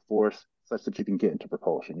with that force such that you can get into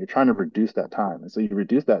propulsion. You're trying to reduce that time. And so you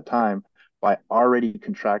reduce that time by already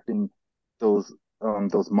contracting those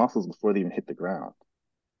those muscles before they even hit the ground.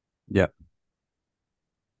 Yeah.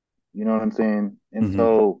 You know what I'm saying? And Mm-hmm.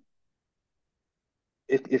 so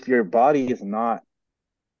if your body is not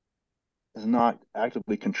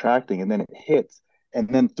actively contracting and then it hits, and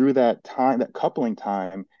then through that time, that coupling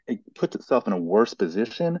time, it puts itself in a worse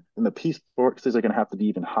position, and the piece forces are going to have to be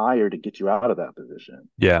even higher to get you out of that position.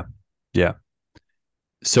 Yeah. Yeah.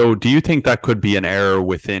 So, do you think that could be an error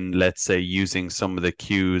within, let's say, using some of the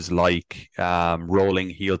cues like rolling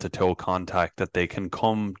heel to toe contact, that they can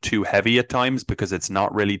come too heavy at times because it's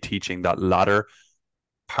not really teaching that latter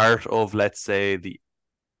part of, let's say, the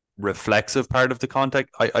reflexive part of the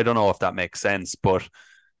contact? I don't know if that makes sense, but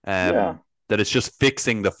Yeah, that it's just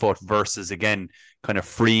fixing the foot versus, again, kind of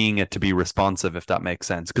freeing it to be responsive, if that makes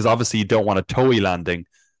sense. Because obviously, you don't want a toey landing,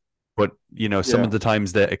 but some of yeah. the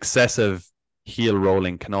times the excessive heel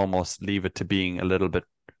rolling can almost leave it to being a little bit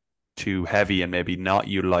too heavy and maybe not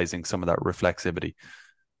utilizing some of that reflexivity.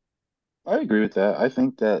 I agree with that. I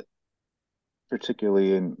think that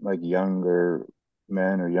particularly in like younger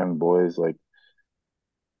men or young boys, like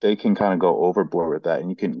they can kind of go overboard with that, and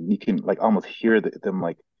you can like almost hear them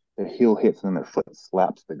like their heel hits and then their foot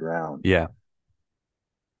slaps the ground. Yeah.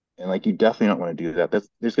 And like you definitely don't want to do that.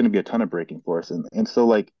 There's going to be a ton of braking force, and so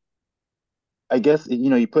like I guess you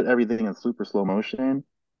know you put everything in super slow motion.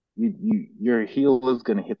 Your heel is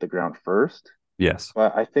going to hit the ground first, Yes.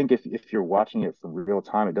 but I think if you're watching it from real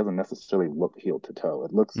time, it doesn't necessarily look heel to toe.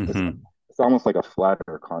 Mm-hmm. It's almost like a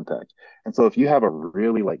flatter contact. And so if you have a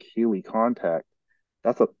really like heely contact,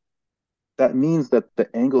 that's a that means that the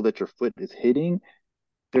angle that your foot is hitting,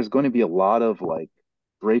 there's going to be a lot of like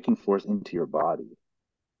braking force into your body.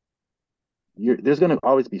 There's going to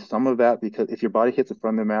always be some of that because if your body hits the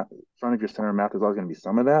front of your center of mass, there's always going to be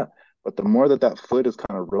some of that. But the more that that foot is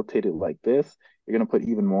kind of rotated like this, you're going to put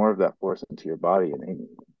even more of that force into your body, and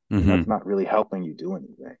that's Mm-hmm. not really helping you do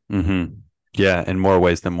anything. Mm-hmm. Yeah, in more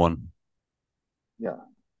ways than one, Yeah.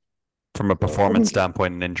 from a So I performance mean,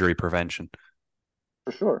 standpoint and injury prevention.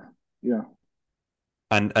 for sure. Yeah.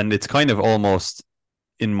 And it's kind of almost,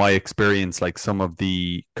 in my experience, like some of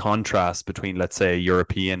the contrast between, let's say, a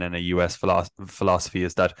European and a US philosophy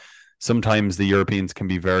is that sometimes the Europeans can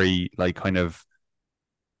be very, like, kind of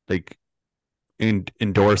like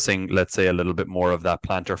endorsing, let's say, a little bit more of that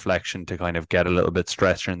plantar flexion to kind of get a little bit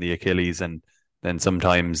stretcher in the Achilles, and then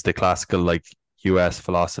sometimes the classical, like, US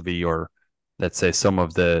philosophy, or let's say some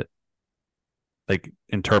of the like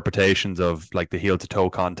interpretations of like the heel to toe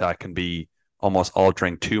contact, can be almost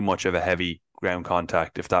altering too much of a heavy ground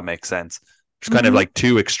contact, if that makes sense. There's kind of Hmm. like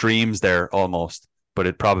two extremes there almost, but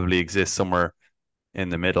it probably exists somewhere in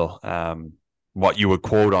the middle. What you would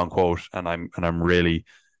quote unquote, and I'm really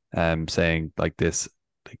saying like this,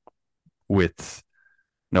 like, with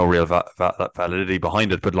no real validity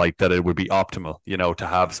behind it, but like that it would be optimal, to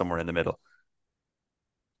have somewhere in the middle.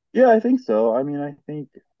 Yeah, I think so. I mean, I think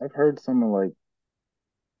I've heard some of like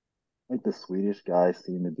the Swedish guys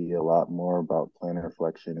seem to be a lot more about plantar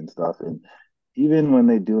flexion and stuff. And even when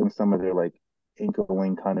they doing some of their like ankle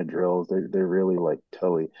wing kind of drills, they're really like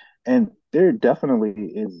toey. And there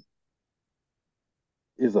definitely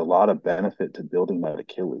is a lot of benefit to building that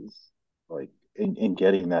Achilles, like in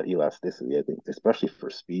getting that elasticity, I think, especially for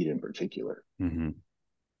speed in particular. Mm-hmm.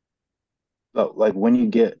 But like when you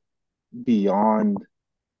get beyond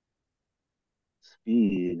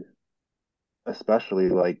speed, especially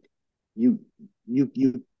like you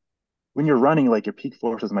you when you're running, like your peak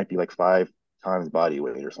forces might be like 5 times body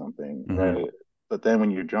weight or something, Mm-hmm. right? But then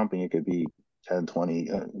when you're jumping, it could be 10, 20,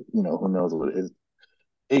 who knows what it is.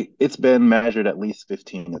 It's been measured at least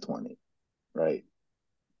 15 to 20, right?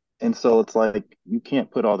 And so it's like you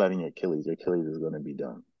can't put all that in your Achilles. Your Achilles is going to be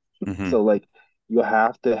done. Hmm. So like you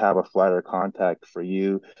have to have a flatter contact for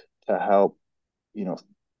you to help, you know,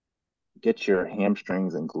 get your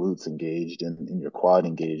hamstrings and glutes engaged and your quad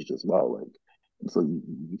engaged as well. Like, and so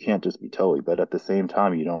you can't just be toey, but at the same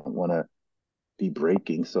time, you don't want to be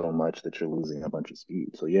braking so much that you're losing a bunch of speed.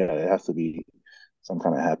 So yeah, it has to be some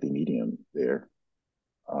kind of happy medium there.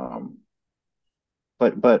 Um,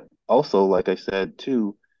 but also, like I said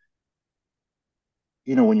too,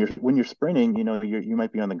 when you're sprinting, you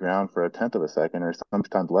might be on the ground for a tenth of a second or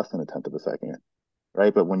sometimes less than a tenth of a second,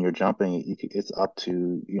 right? But when you're jumping, it's up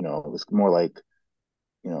to, it's more like,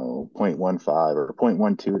 0.15 or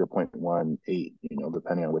 0.12 to 0.18,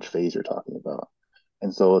 depending on which phase you're talking about.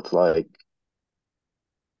 And so it's like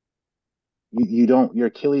you don't want your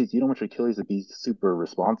Achilles to be super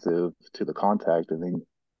responsive to the contact and then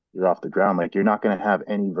you're off the ground. Like you're not going to have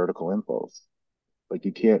any vertical impulse. Like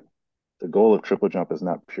you can't, the goal of triple jump is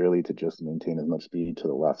not purely to just maintain as much speed to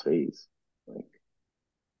the last phase. Like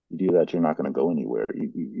you do that, you're not going to go anywhere.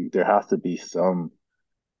 There has to be some,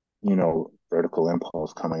 vertical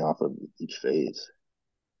impulse coming off of each phase.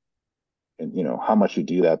 And, how much you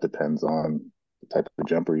do that depends on the type of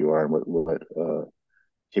jumper you are and what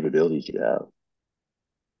capabilities you have.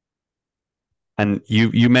 And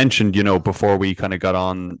you mentioned, before we kind of got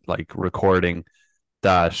on like recording,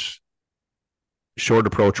 that short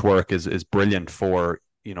approach work is brilliant for,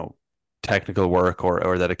 technical work,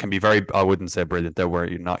 or that it can be very, I wouldn't say brilliant, that were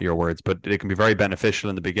not your words, but it can be very beneficial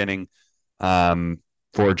in the beginning, um,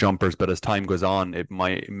 for jumpers, but as time goes on,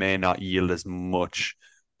 may not yield as much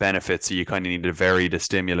benefit. So you kind of need to vary the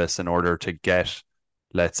stimulus in order to get,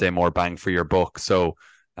 let's say, more bang for your buck. So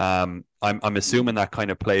I'm assuming that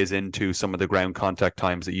kind of plays into some of the ground contact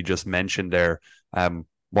times that you just mentioned there.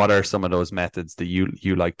 What are some of those methods that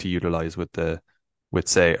you like to utilize with,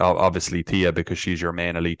 say, obviously Thea, because she's your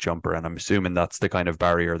main elite jumper, and I'm assuming that's the kind of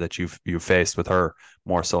barrier that you've faced with her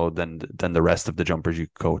more so than the rest of the jumpers you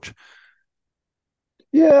coach.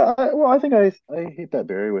 Yeah, well, I think I hit that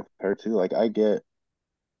barrier with her too. Like I get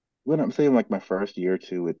when I'm saying like my first year or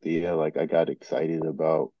two with Thea, like I got excited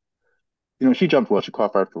about, she jumped well, she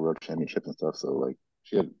qualified for world championships and stuff, so like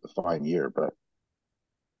she had a fine year, but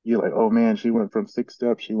you're like, oh man, she went from 6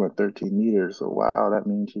 steps, she went 13 meters, so wow, that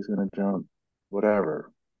means she's gonna jump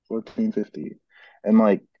whatever, 1450. And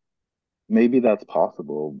like maybe that's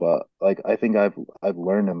possible, but like I think I've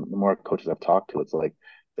learned, and the more coaches I've talked to, it's like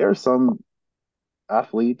there are some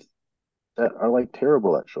athletes that are like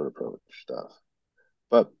terrible at short approach stuff,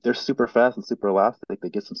 but they're super fast and super elastic. They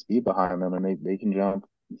get some speed behind them and they can jump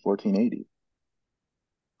 1480,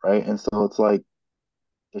 right? And so it's like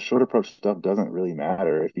the short approach stuff doesn't really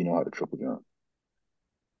matter if you know how to triple jump.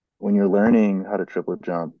 When you're learning how to triple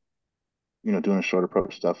jump, doing the short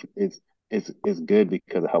approach stuff is good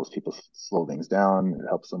because it helps people slow things down. It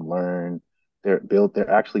helps them learn. They're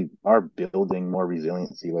actually are building more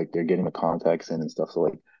resiliency. Like they're getting the contacts in and stuff. So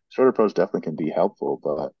like short approach definitely can be helpful,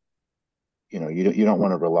 but you don't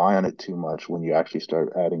want to rely on it too much when you actually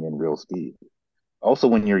start adding in real speed. Also,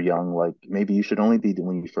 when you're young, like maybe you should only be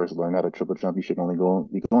when you first learn how to triple jump, you should only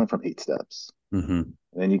be going from 8 steps. Mm-hmm. And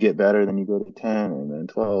then you get better, then you go to 10 and then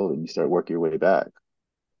 12 and you start working your way back.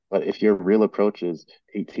 But if your real approach is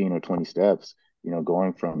 18 or 20 steps,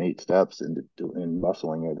 going from 8 steps and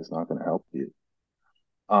muscling it is not going to help you.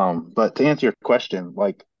 But to answer your question,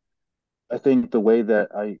 like I think the way that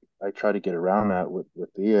I try to get around that with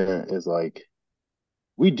Thea is like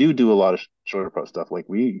we do a lot of short approach stuff. Like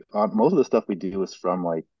most of the stuff we do is from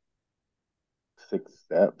like 6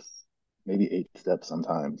 steps, maybe 8 steps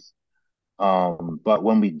sometimes. But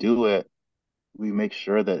when we do it, we make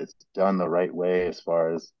sure that it's done the right way as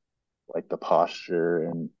far as like the posture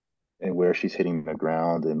and where she's hitting the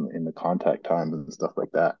ground and the contact times and stuff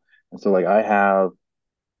like that. And so like I have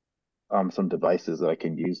some devices that I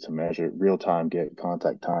can use to measure real time get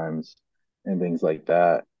contact times and things like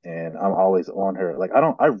that. And I'm always on her. Like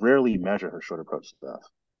I rarely measure her short approach stuff.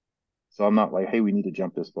 So I'm not like, hey, we need to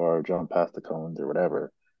jump this far, or jump past the cones or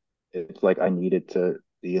whatever. It's like I need it to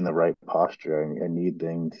be in the right posture and I need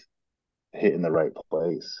things hit in the right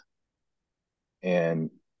place. And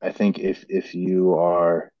I think if you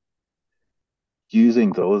are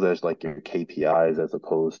using those as like your KPIs as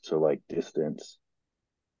opposed to like distance,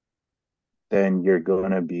 then you're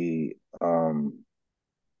gonna be then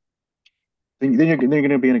you're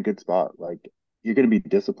gonna be in a good spot. Like you're gonna be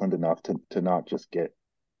disciplined enough to not just get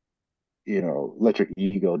let your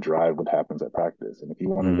ego drive what happens at practice. And if you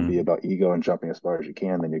want it to be Mm, about ego and jumping as far as you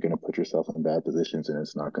can, then you're going to put yourself in bad positions and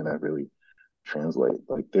it's not going to really translate.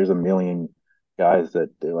 Like there's a million guys that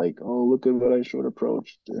they're like, oh, look at what I short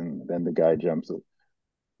approached. And then the guy jumps,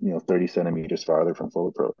 30 centimeters farther from full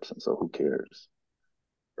approach. And so who cares?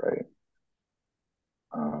 Right.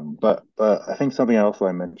 But I think something else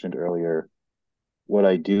I mentioned earlier, what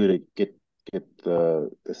I do to get the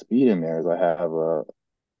speed in there is I have a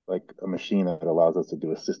machine that allows us to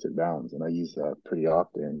do assisted bounds, and I use that pretty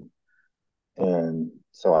often. And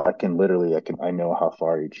so I know how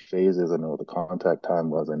far each phase is. I know what the contact time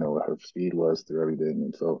was. I know what her speed was through everything,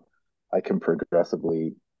 and so I can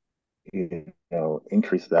progressively,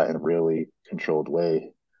 increase that in a really controlled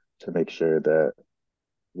way to make sure that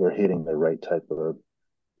we're hitting the right type of,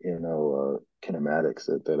 kinematics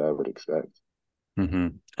that I would expect. hmm.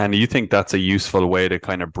 And you think that's a useful way to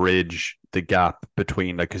kind of bridge the gap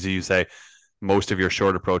between, like, because you say most of your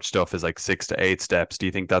short approach stuff is like 6 to 8 steps. Do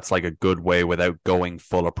you think that's like a good way without going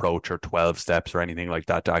full approach or 12 steps or anything like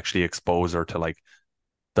that to actually expose her to like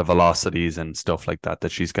the velocities and stuff like that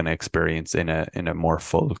that she's going to experience in a more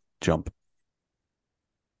full jump?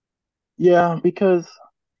 Yeah, because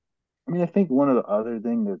I mean, I think one of the other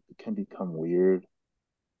thing that can become weird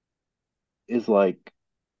is like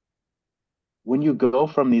when you go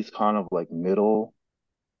from these kind of like middle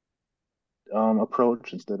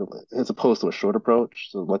approach instead of as opposed to a short approach.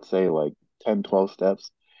 So let's say like 10, 12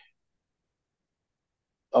 steps.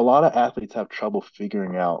 A lot of athletes have trouble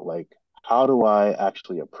figuring out like how do I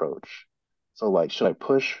actually approach? So like should I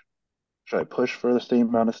push for the same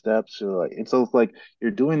amount of steps? And so it's like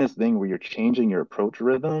you're doing this thing where you're changing your approach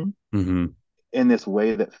rhythm Mm-hmm. in this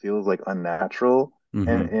way that feels like unnatural. And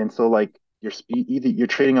Mm-hmm. and so like your speed either you're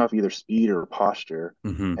trading off either speed or posture.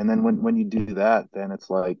 Mm-hmm. And then when you do that, then it's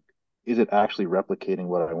like, is it actually replicating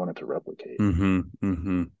what I want it to replicate? Mm-hmm.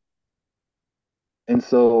 Mm-hmm. And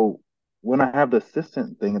so when I have the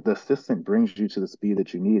assistant thing, the assistant brings you to the speed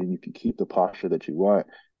that you need and you can keep the posture that you want.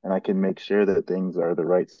 And I can make sure that things are the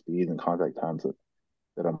right speed and contact times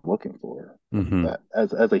that I'm looking for. Mm-hmm. But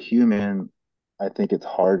as a human, I think it's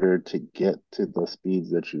harder to get to the speeds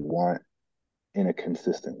that you want in a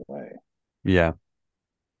consistent way. Yeah.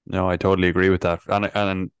 No, I totally agree with that.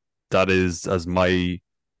 And that is as my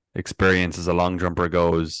experience as a long jumper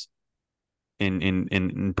goes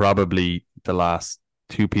in probably the last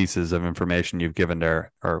two pieces of information you've given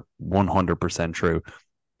there are 100% true.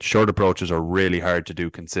 Short approaches are really hard to do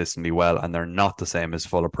consistently well, and they're not the same as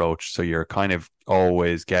full approach. So you're kind of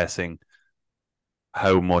always guessing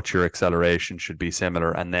how much your acceleration should be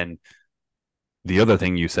similar. And then the other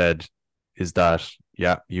thing you said is that,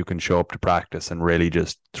 yeah, you can show up to practice and really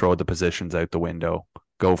just throw the positions out the window,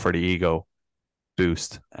 go for the ego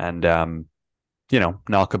boost, and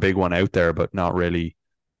knock a big one out there, but not really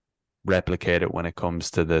replicate it when it comes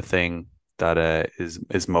to the thing that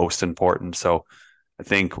is most important. So I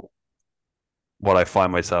think what I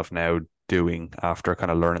find myself now doing after kind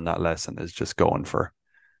of learning that lesson is just going for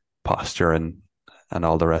posture and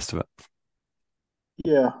all the rest of it.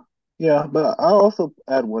 Yeah. Yeah. But I'll also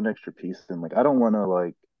add one extra piece in. Like, I don't want to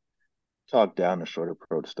like talk down the short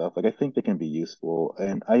approach stuff. Like, I think they can be useful.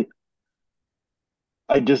 And I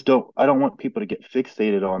don't want people to get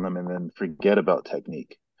fixated on them and then forget about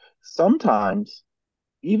technique. Sometimes,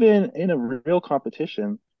 even in a real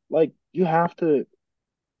competition, like you have to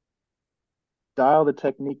dial the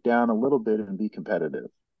technique down a little bit and be competitive,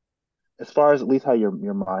 as far as at least how your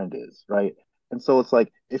mind is, right? And so it's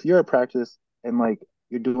like if you're at practice and like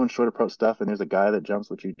you're doing short approach stuff and there's a guy that jumps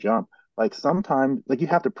what you jump, like sometimes like you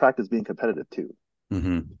have to practice being competitive too.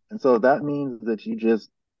 Mm-hmm. And so that means that you just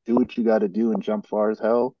do what you got to do and jump far as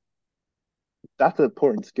hell. That's an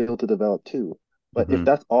important skill to develop too. But if Mm-hmm.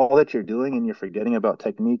 that's all that you're doing and you're forgetting about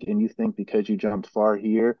technique and you think because you jumped far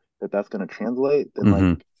here that that's going to translate, then like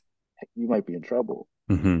Mm-hmm. you might be in trouble.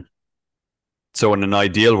 Mm-hmm. So in an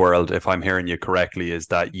ideal world, if I'm hearing you correctly, is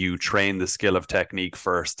that you train the skill of technique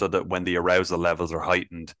first so that when the arousal levels are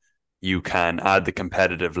heightened, you can add the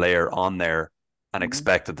competitive layer on there and Mhm.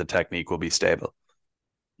 expect that the technique will be stable.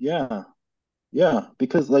 Yeah, yeah,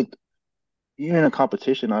 because like even in a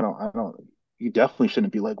competition, you definitely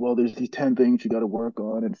shouldn't be like, well, there's these 10 things you got to work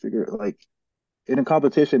on and figure like in a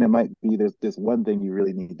competition, it might be there's this one thing you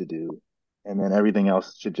really need to do. And then everything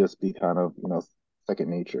else should just be kind of, second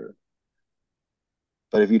nature.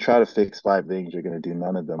 But if you try to fix five things, you're going to do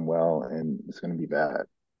none of them well and it's going to be bad.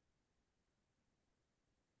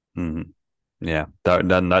 Mm-hmm. Yeah,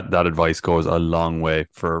 that advice goes a long way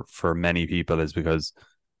for many people is because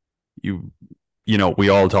you we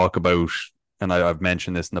all talk about and I've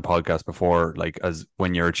mentioned this in the podcast before, like as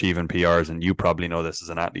when you're achieving PRs, and you probably know this as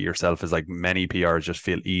an athlete yourself, is like many PRs just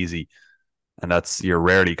feel easy, and that's you're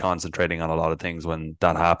rarely concentrating on a lot of things when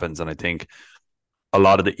that happens. And I think a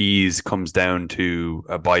lot of the ease comes down to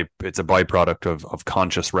it's a byproduct of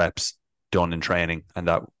conscious reps done in training, and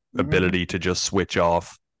that Hmm. ability to just switch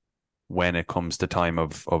off when it comes to time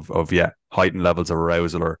of yeah, heightened levels of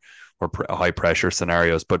arousal or high pressure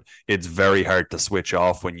scenarios. But it's very hard to switch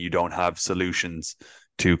off when you don't have solutions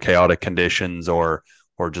to chaotic conditions, or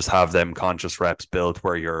just have them conscious reps built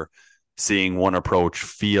where you're seeing one approach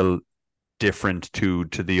feel different to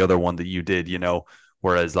the other one that you did, you know.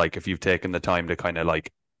 Whereas like if you've taken the time to kind of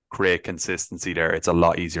like create consistency there, it's a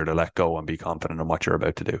lot easier to let go and be confident in what you're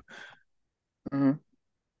about to do. Hmm.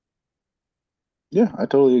 Yeah, I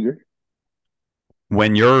totally agree.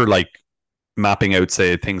 When you're like mapping out,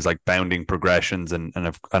 say, things like bounding progressions, and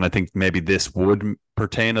I think maybe this would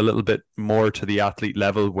pertain a little bit more to the athlete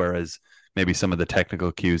level, whereas maybe some of the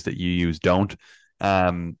technical cues that you use don't.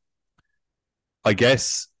 Um, I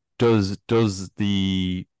guess does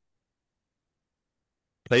the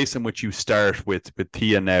place in which you start with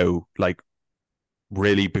Tia now like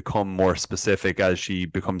really become more specific as she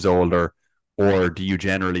becomes older, or do you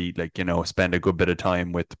generally, like, you know, spend a good bit of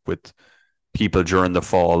time with people during the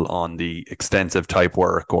fall on the extensive type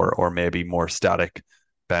work, or maybe more static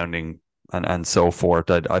bounding and so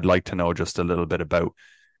forth? I'd like to know just a little bit about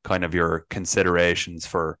kind of your considerations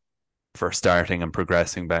for starting and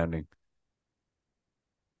progressing bounding.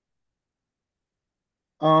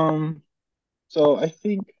 Um, so I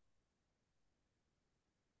think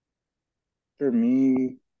for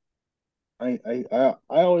me, I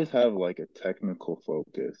always have like a technical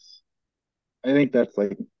focus. I think that's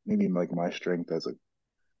like maybe like my strength as a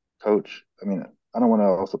coach. I mean, I don't want to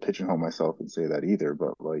also pigeonhole myself and say that either,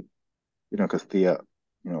 but like, because Thea,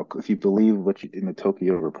 if you believe what you in the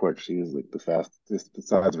Tokyo report, she was like the fastest,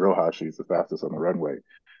 besides Rojas, she's the fastest on the runway.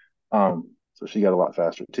 So she got a lot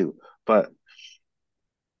faster too. But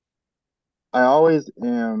I always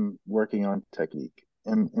am working on technique.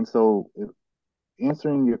 And so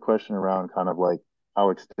answering your question around kind of like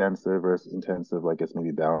how extensive versus intensive, I guess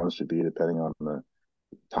maybe balance should be depending on the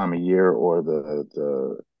time of year or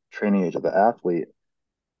the training age of the athlete.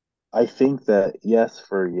 I think that yes,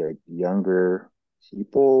 for younger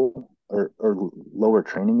people or lower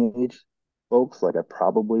training age folks, like I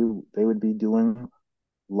probably they would be doing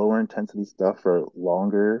lower intensity stuff for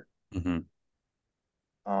longer. Mm-hmm.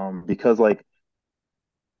 Because like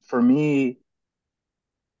for me,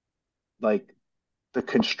 like the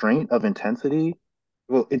constraint of intensity,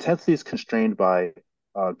 well, intensity is constrained by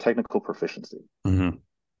technical proficiency. Mm-hmm.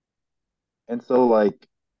 And so like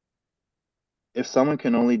if someone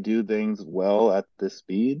can only do things well at this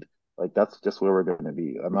speed, like that's just where we're going to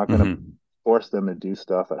be. I'm not going to Mm-hmm. force them to do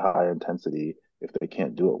stuff at higher intensity if they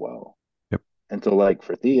can't do it well. Yep. And so, like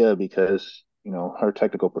for Thea, because her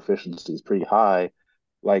technical proficiency is pretty high,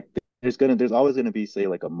 like there's always gonna be say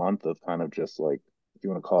like a month of kind of just like if you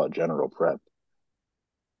want to call it general prep.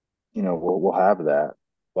 We'll have that,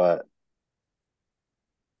 but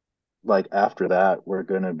like after that, we're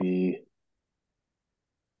gonna be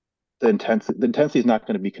the intensity is not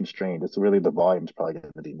going to be constrained. It's really the volume is probably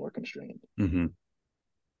going to be more constrained. Mm-hmm.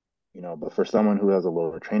 But for someone who has a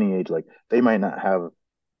lower training age, like they might not have,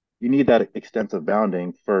 you need that extensive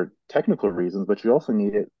bounding for technical reasons, but you also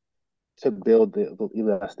need it to build the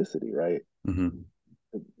elasticity, right? Mm-hmm.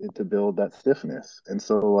 To build that stiffness. And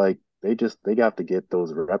so like they got to get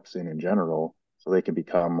those reps in general so they can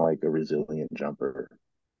become like a resilient jumper.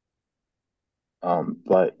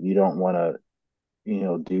 But you don't want to,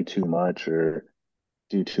 do too much or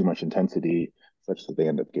do too much intensity such that they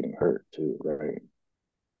end up getting hurt too, right?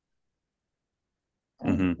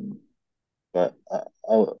 Mm-hmm. Um, but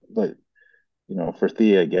but for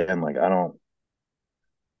Thea again, like I don't.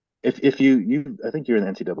 If you I think you're in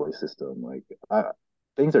the NCAA system. Like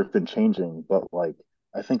things have been changing, but like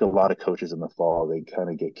I think a lot of coaches in the fall they kind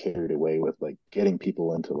of get carried away with like getting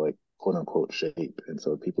people into like quote unquote shape, and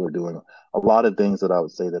so people are doing a lot of things that I would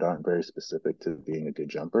say that aren't very specific to being a good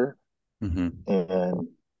jumper. Mm-hmm. And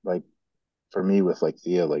like for me with like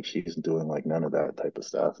Thea, like she's doing like none of that type of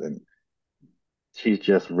stuff, and she's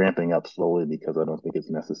just ramping up slowly because I don't think it's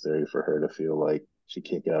necessary for her to feel like she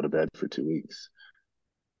can't get out of bed for 2 weeks.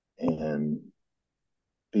 And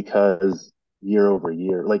because year over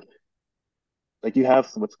year, like you have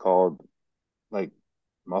what's called like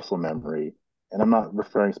muscle memory, and I'm not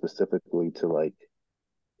referring specifically to like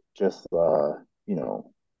just you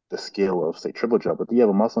know the skill of say triple jump, but you have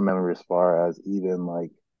a muscle memory as far as even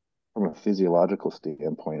like from a physiological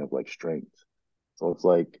standpoint of like strength. So it's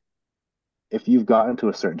like if you've gotten to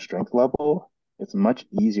a certain strength level, it's much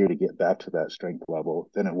easier to get back to that strength level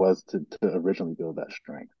than it was to originally build that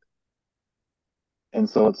strength. And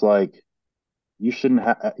so it's like you shouldn't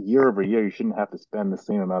have year over year, you shouldn't have to spend the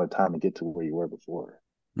same amount of time to get to where you were before.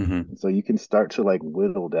 Hmm. And so you can start to like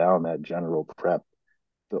whittle down that general prep.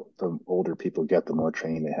 The older people get, the more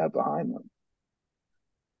training they have behind them.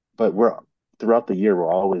 But we're throughout the year,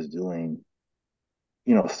 we're always doing,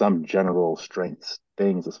 some general strengths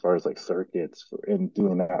things as far as like circuits and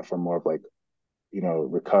doing that for more of like,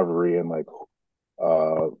 recovery and like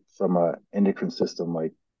from a endocrine system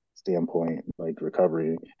like standpoint, like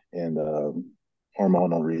recovery and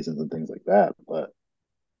hormonal reasons and things like that. But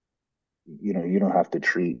you don't have to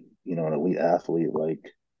treat, an elite athlete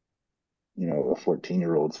like, a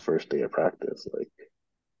 14-year-old's first day of practice. Like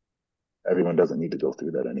everyone doesn't need to go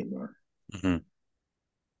through that anymore. Hmm.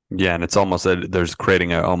 Yeah, and it's there's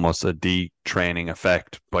creating almost a detraining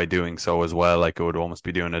effect by doing so as well. Like it would almost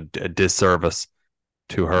be doing a disservice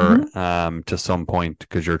to her Mm-hmm. to some point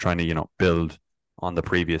because you're trying to, build on the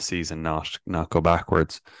previous season, not go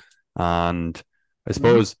backwards. And I Mm-hmm.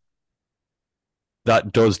 suppose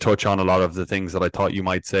that does touch on a lot of the things that I thought you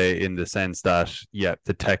might say in the sense that, yeah,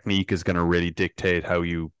 the technique is going to really dictate how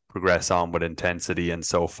you progress on with intensity and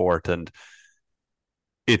so forth. And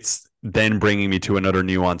it's then bringing me to another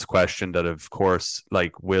nuanced question that, of course,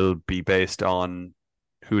 like will be based on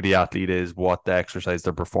who the athlete is, what the exercise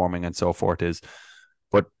they're performing, and so forth is.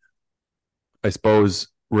 But I suppose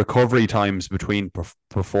recovery times between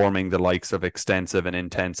performing the likes of extensive and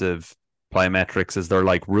intensive plyometrics, is there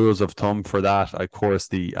like rules of thumb for that? Of course,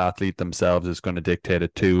 the athlete themselves is going to dictate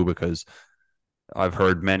it too, because I've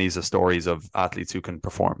heard many stories of athletes who can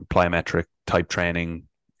perform plyometric type training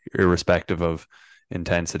irrespective of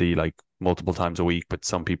intensity, like multiple times a week, but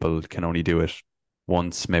some people can only do it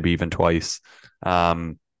once, maybe even twice.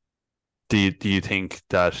 Um, do you think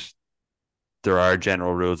that there are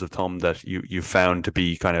general rules of thumb that you found to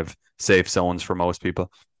be kind of safe zones for most people?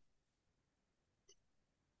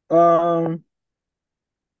 Um,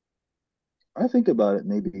 I think about it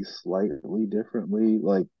maybe slightly differently.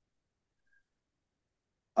 Like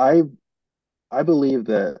I I believe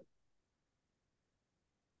that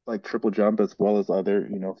like triple jump as well as other,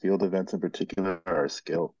 field events in particular are a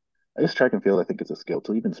skill. I guess track and field, I think it's a skill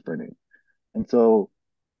to even sprinting. And so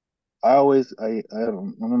I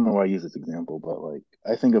don't know why I use this example, but like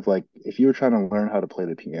I think of like if you were trying to learn how to play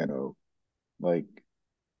the piano, like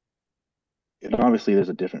and obviously there's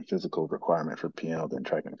a different physical requirement for piano than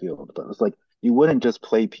track and field, but it's like you wouldn't just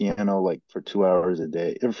play piano like for 2 hours a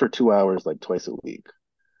day, or for 2 hours like twice a week,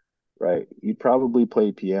 right? You'd probably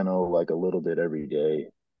play piano like a little bit every day.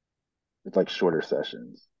 It's like shorter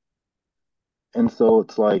sessions. And so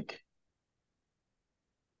it's like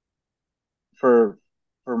for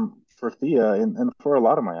for Thea and for a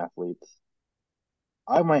lot of my athletes,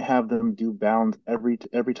 I might have them do bounds every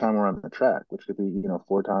time we're on the track, which could be,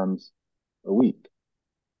 4 times a week.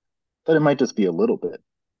 But it might just be a little bit.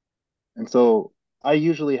 And so I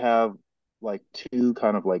usually have like two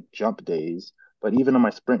kind of like jump days, but even on my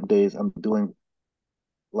sprint days, I'm doing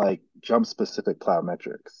like jump specific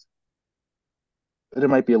plyometrics. But it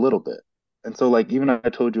might be a little bit. And so like even I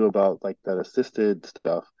told you about like that assisted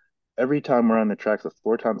stuff. Every time we're on the tracks, like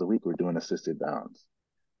 4 times a week, we're doing assisted bounds.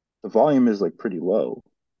 The volume is like pretty low.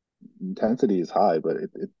 Intensity is high, but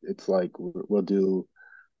it's like we'll do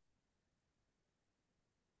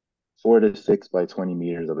 4 to 6 by 20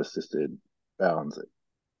 meters of assisted bounds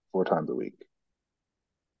 4 times a week.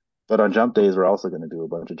 But on jump days, we're also going to do a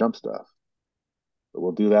bunch of jump stuff. But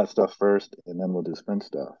we'll do that stuff first, and then we'll do sprint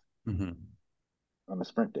stuff Mm-hmm. on the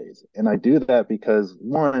sprint days. And I do that because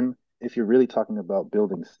one, if you're really talking about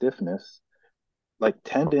building stiffness, like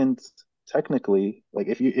tendons, technically, like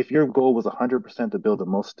if your goal was 100% to build the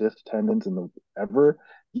most stiff tendons in the ever,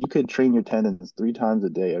 you could train your tendons 3 times a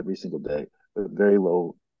day, every single day, with very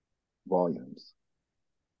low volumes.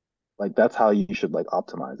 Like that's how you should like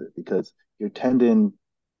optimize it because your tendon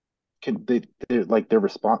they're like their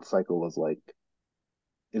response cycle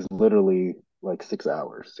is literally like 6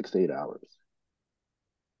 hours, 6 to 8 hours,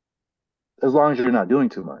 as long as you're not doing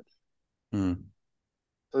too much. Mm.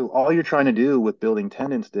 So all you're trying to do with building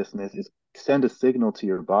tendon stiffness is send a signal to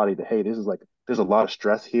your body that hey, this is like there's a lot of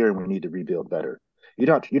stress here and we need to rebuild better. You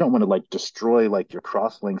don't want to like destroy like your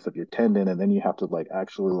cross links of your tendon and then you have to like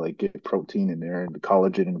actually like get protein in there and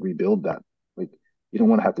collagen and rebuild that. Like you don't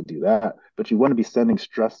want to have to do that, but you want to be sending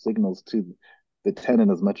stress signals to the tendon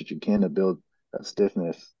as much as you can to build that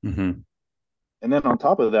stiffness. Mm-hmm. And then on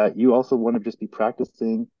top of that, you also want to just be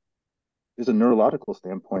practicing. There's a neurological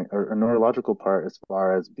standpoint or a neurological part as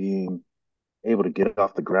far as being able to get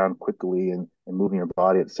off the ground quickly and moving your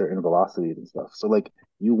body at certain velocities and stuff. So like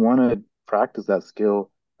you want to practice that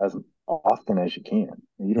skill as often as you can.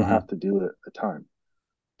 And you don't Hmm. have to do it a ton.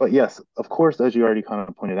 But yes, of course, as you already kind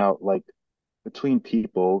of pointed out, like between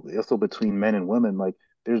people, also between men and women, like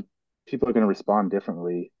there's people are going to respond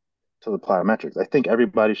differently to the plyometrics. I think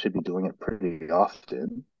everybody should be doing it pretty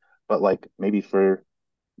often, but like maybe for,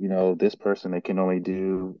 this person, they can only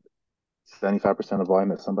do 75% of the volume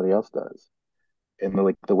that somebody else does. And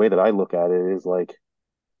like the way that I look at it is like,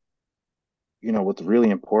 what's really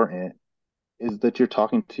important is that you're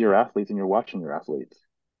talking to your athletes and you're watching your athletes.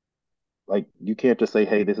 Like you can't just say,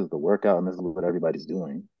 "Hey, this is the workout and this is what everybody's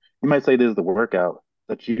doing." You might say this is the workout,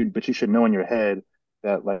 but you should know in your head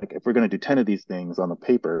that like if we're going to do 10 of these things on the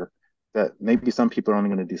paper, that maybe some people are only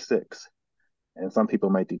going to do six and some people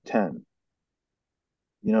might do 10.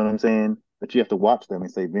 You know what I'm saying? But you have to watch them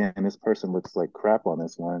and say, "Man, this person looks like crap on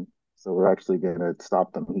this one, so we're actually going to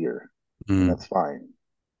stop them here." And Mm. that's fine.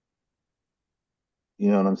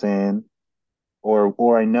 You know what I'm saying?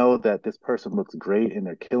 Or I know that this person looks great and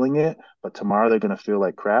they're killing it, but tomorrow they're going to feel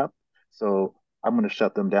like crap. So I'm going to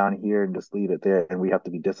shut them down here and just leave it there. And we have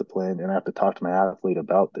to be disciplined. And I have to talk to my athlete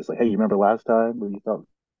about this. Like, hey, you remember last time when you felt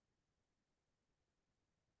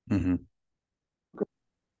Hmm.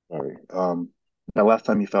 sorry? That last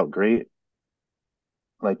time you felt great,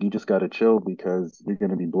 like you just got to chill because you're going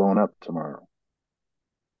to be blown up tomorrow.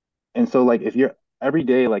 And so like if you're every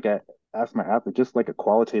day, like I ask my athlete just like a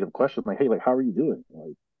qualitative question, like, hey, like how are you doing?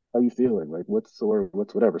 Like how are you feeling? Like what's sore,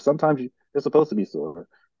 what's whatever. Sometimes they're supposed to be sore.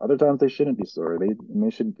 Other times they shouldn't be sore. They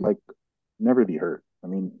should like never be hurt. I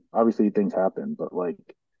mean, obviously things happen, but like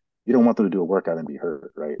you don't want them to do a workout and be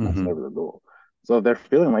hurt, right? And that's Hmm. never the goal. So if they're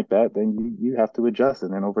feeling like that, then you have to adjust.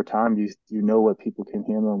 And then over time you know what people can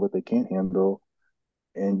handle and what they can't handle,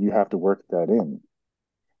 and you have to work that in.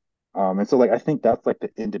 And so like I think that's like the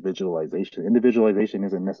individualization. Individualization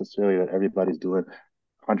isn't necessarily that everybody's doing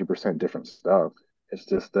 100% different stuff. It's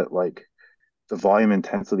just that like the volume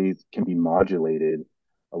intensity can be modulated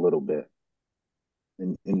a little bit,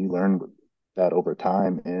 and you learn that over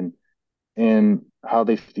time, and how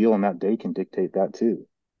they feel on that day can dictate that too.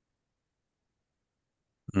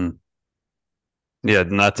 Mm. Yeah,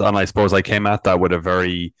 and I suppose I came at that with a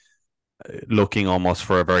very looking almost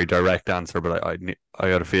for a very direct answer, but I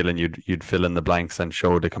got a feeling you'd fill in the blanks and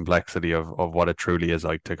show the complexity of what it truly is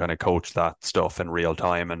like to kind of coach that stuff in real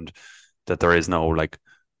time, and that there is no like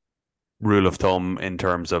rule of thumb in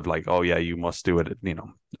terms of like, oh yeah, you must do it,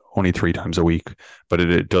 only 3 times a week. But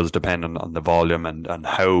it does depend on the volume and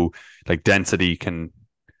how like density can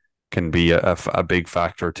be a big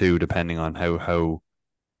factor too, depending on how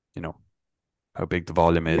you know how big the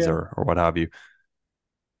volume is Yeah, or what have you.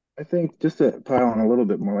 I think just to pile on a little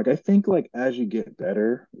bit more, like I think like as you get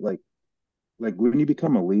better, like when you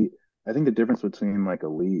become elite, I think the difference between like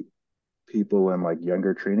elite people and like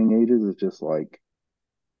younger training ages is just like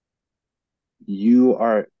you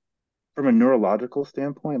are from a neurological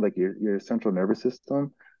standpoint, like your central nervous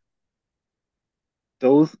system,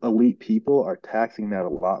 those elite people are taxing that a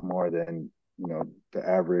lot more than, the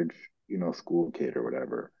average, school kid or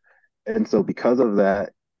whatever. And so because of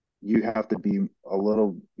that, you have to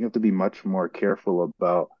be much more careful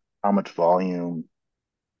about how much volume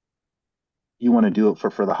you want to do it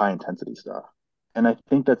for the high intensity stuff. And I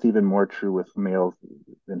think that's even more true with males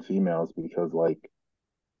than females because like,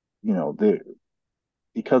 they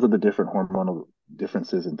because of the different hormonal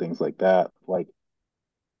differences and things like that, like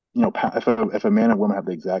if a man and woman have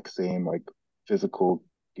the exact same like physical,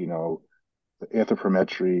 you know,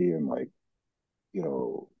 anthropometry and like, you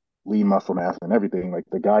know, lean muscle mass and everything, like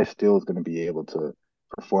the guy still is going to be able to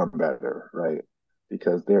perform better, right?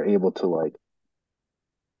 Because they're able to like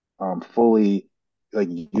fully like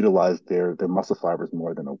utilize their muscle fibers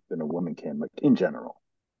more than a woman can, like in general,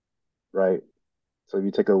 right? So if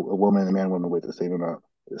you take a woman and a man, woman with the same amount,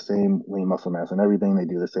 the same lean muscle mass and everything, they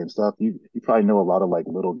do the same stuff. You probably know a lot of like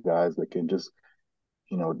little guys that can just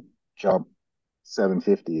jump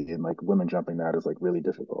 750 and like women jumping that is like really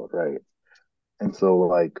difficult, right? And so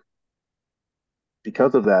like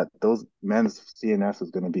because of that, those men's CNS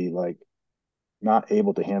is going to be like not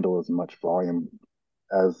able to handle as much volume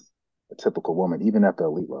as a typical woman, even at the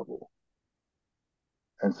elite level.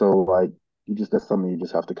 And so like that's something you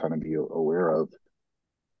just have to kind of be aware of.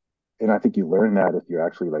 And I think you learn that if you're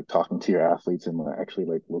actually like talking to your athletes and like, actually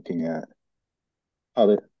like looking at how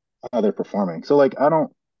they how they're performing. So like I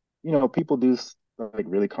don't, people do like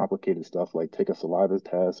really complicated stuff like take a saliva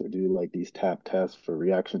test or do like these tap tests for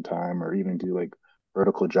reaction time or even do like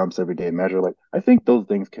vertical jumps every day measure. Like I think those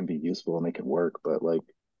things can be useful and they can work, but like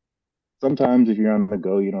sometimes if you're on the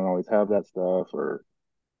go, you don't always have that stuff, or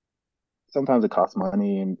sometimes it costs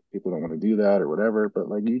money and people don't want to do that or whatever. But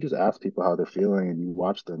like you just ask people how they're feeling and you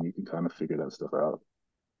watch them, you can kind of figure that stuff out.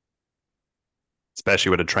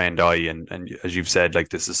 Especially with a trained eye, and as you've said, like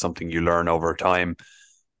this is something you learn over time.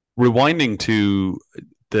 Rewinding to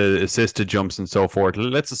the assisted jumps and so forth,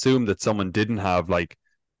 let's assume that someone didn't have like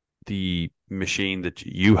the machine that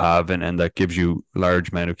you have and that gives you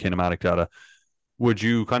large amount of kinematic data. Would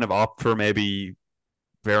you kind of opt for maybe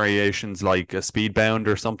variations like a speed bound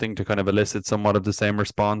or something to kind of elicit somewhat of the same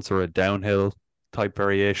response, or a downhill type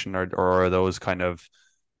variation, or are those kind of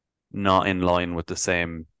not in line with the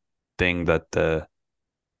same thing that the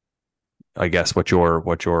I guess what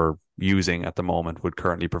you're using at the moment would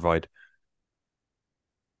currently provide?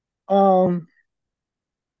 Um,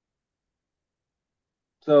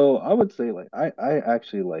 so I would say like I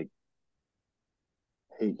actually like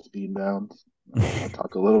hate speed bounds. I'll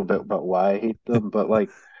talk a little bit about why I hate them, but like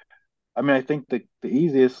I mean I think the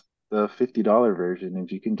easiest the $50 version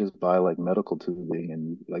is you can just buy like medical tubing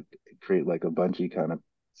and like create like a bungee kind of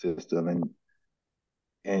system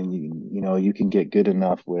and you know you can get good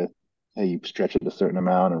enough with hey you stretch it a certain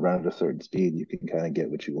amount and run at a certain speed you can kind of get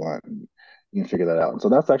what you want and you can figure that out and so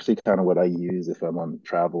that's actually kind of what I use if I'm on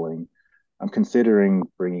traveling. I'm considering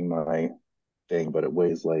bringing my thing but it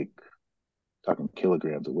weighs like talking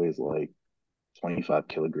kilograms it weighs like 25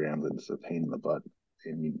 kilograms and it's a pain in the butt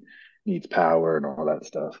and you needs power and all that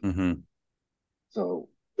stuff Mm-hmm. so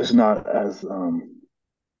it's not as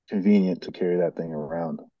convenient to carry that thing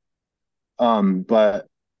around but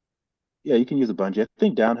yeah, you can use a bungee. I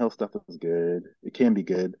think downhill stuff is good. It can be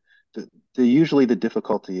good. Usually the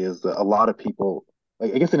difficulty is that a lot of people,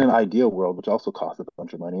 like I guess in an ideal world, which also costs a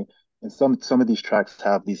bunch of money, and some of these tracks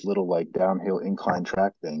have these little like downhill incline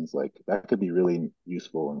track things. Like that could be really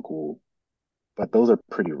useful and cool. But those are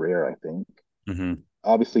pretty rare, I think. Mm-hmm.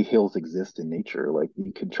 Obviously, hills exist in nature. Like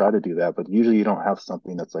you can try to do that, but usually you don't have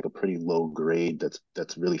something that's like a pretty low grade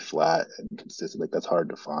that's really flat and consistent. Like that's hard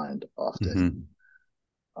to find often.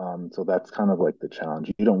 Mm-hmm. So that's kind of like the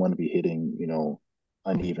challenge. You don't want to be hitting, you know,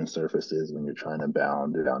 uneven surfaces when you're trying to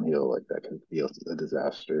bound downhill. Like that could be a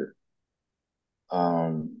disaster.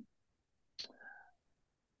 Um,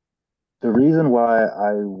 the reason why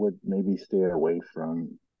I would maybe stay away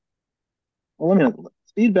from, well, let me,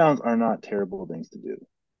 speed bounds are not terrible things to do.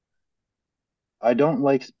 I don't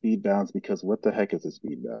like speed bounds because what the heck is a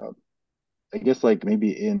speed bound? I guess like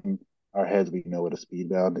maybe in our heads we know what a speed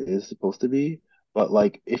bound is supposed to be, but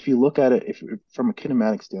like if you look at it, if from a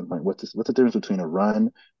kinematic standpoint, what's the difference between a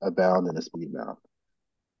run, a bound, and a speed bound?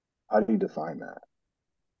 How do you define that?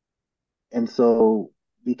 And so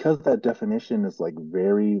because that definition is like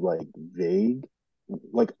very like vague,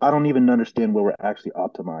 like I don't even understand what we're actually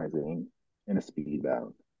optimizing in a speed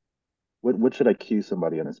bound. What should I cue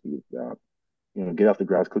somebody on a speed bound? You know, get off the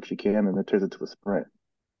grass quick as you can, and it turns into a sprint,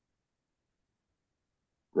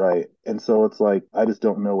 right? And so it's like I just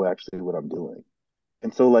don't know actually what I'm doing.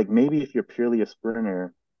 And so like maybe if you're purely a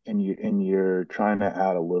sprinter and you're trying to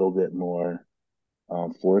add a little bit more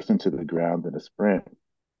force into the ground than a sprint,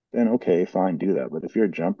 then okay, fine, do that. But if you're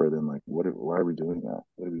a jumper, then like, why are we doing that?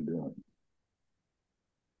 What are we doing?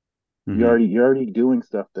 Mm-hmm. You're already doing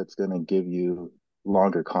stuff that's going to give you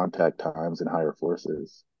longer contact times and higher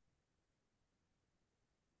forces,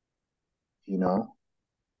 you know?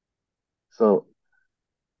 So,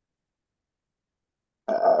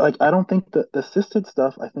 like, I don't think that the assisted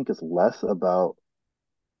stuff, I think is less about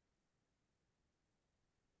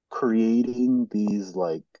creating these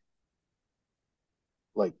like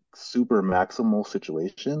super maximal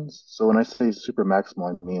situations. So when I say super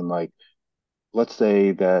maximal, I mean like let's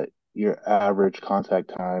say that your average contact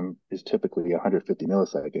time is typically 150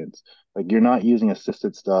 milliseconds. Like you're not using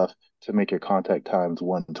assisted stuff to make your contact times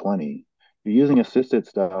 120. You're using assisted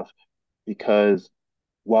stuff because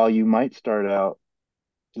while you might start out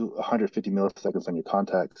do 150 milliseconds on your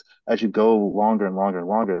contacts, as you go longer and longer and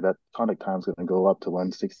longer, that contact time is going to go up to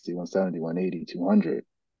 160, 170, 180, 200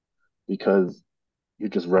 because you're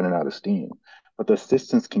just running out of steam. But the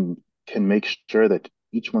assistants can make sure that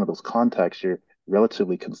each one of those contacts you're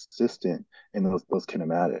relatively consistent in those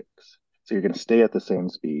kinematics. So you're going to stay at the same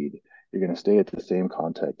speed, you're going to stay at the same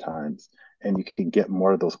contact times, and you can get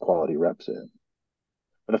more of those quality reps in.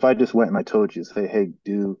 But if I just went and I told you, say, hey,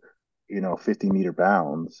 do 50-meter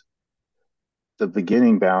bounds, the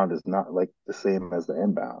beginning bound is not like the same as the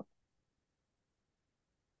end bound.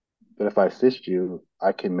 But if I assist you,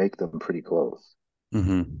 I can make them pretty close.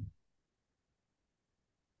 Mm-hmm.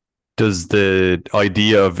 Does the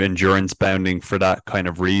idea of endurance bounding for that kind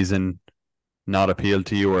of reason not appeal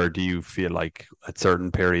to you, or do you feel like at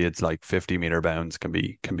certain periods, like 50-meter bounds can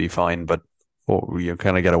be fine, but you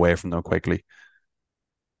kind of get away from them quickly?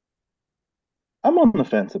 I'm on the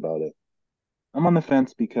fence about it. I'm on the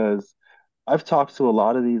fence because I've talked to a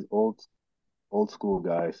lot of these old school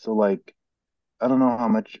guys. So like I don't know how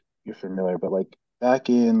much you're familiar, but like back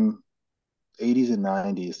in 80s and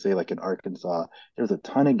 90s, say like in Arkansas, there's a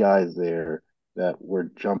ton of guys there that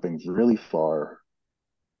were jumping really far,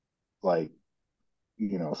 like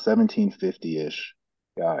 1750-ish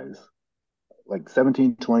guys, like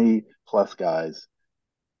 1720 plus guys.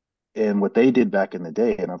 And what they did back in the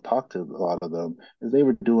day, and I've talked to a lot of them, is they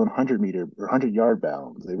were doing 100-meter or 100-yard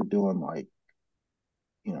bounds. They were doing like,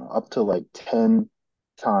 up to like 10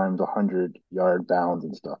 times 100-yard bounds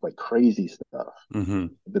and stuff, like crazy stuff. Mm-hmm.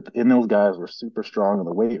 But and those guys were super strong in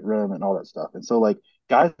the weight room and all that stuff. And so like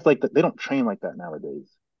guys like that, they don't train like that nowadays.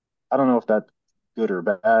 I don't know if that's good or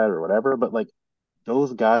bad or whatever, but like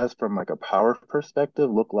those guys from like a power perspective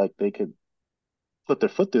look like they could put their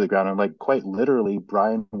foot through the ground. And like quite literally,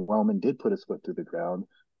 Brian Wellman did put his foot through the ground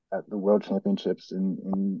at the World Championships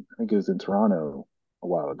in I think it was in Toronto a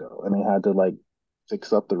while ago, and they had to like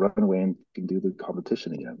fix up the runway and do the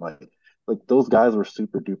competition again. Like those guys were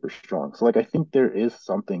super duper strong. So like I think there is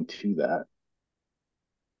something to that,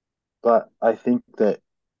 but I think that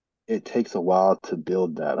it takes a while to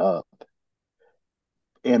build that up.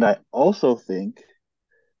 And I also think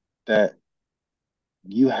that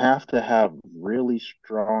you have to have really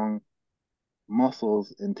strong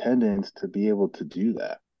muscles and tendons to be able to do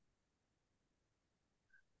that.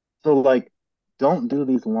 So like don't do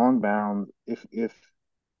these long bounds if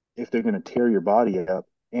they're going to tear your body up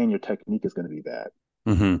and your technique is going to be bad.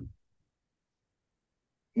 Mm-hmm.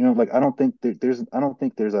 Like I don't think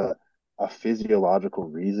there's a physiological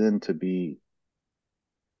reason to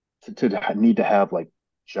need to have like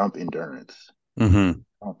jump endurance. Mm-hmm.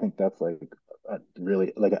 I don't think that's like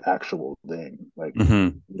really like an actual thing. Like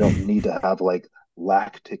Mm-hmm. you don't need to have like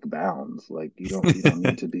lactic bounds. Like you don't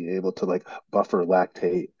need to be able to like buffer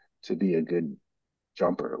lactate to be a good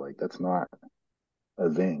jumper. Like that's not a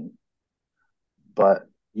thing. But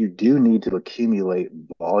you do need to accumulate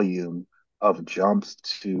volume of jumps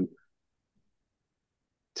to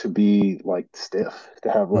be like stiff,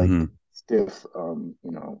 to have like Mm-hmm. stiff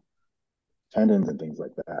tendons and things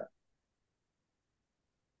like that.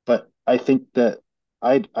 But I think that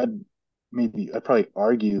I'd probably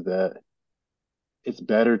argue that it's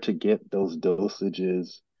better to get those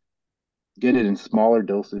dosages, get it in smaller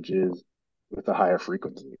dosages with a higher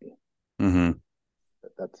frequency. Mm-hmm.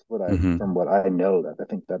 That's what I, Mm-hmm. from what I know, that I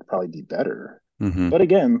think that'd probably be better. Mm-hmm. But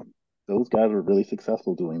again, those guys were really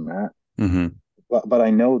successful doing that. Mm-hmm. But I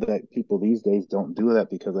know that people these days don't do that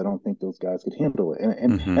because I don't think those guys could handle it.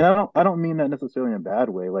 Mm-hmm. And I don't mean that necessarily in a bad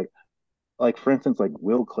way. Like for instance, like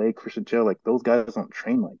Will Clay, Christian Joe, like those guys don't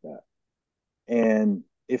train like that. And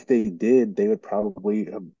if they did, they would probably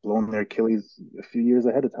have blown their Achilles a few years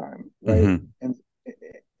ahead of time, right? Mm-hmm.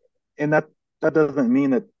 And that doesn't mean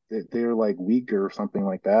that they're like weaker or something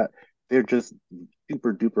like that. They're just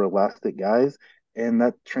super duper elastic guys, and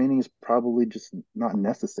that training is probably just not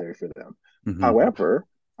necessary for them. Mm-hmm. However,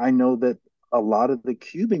 I know that a lot of the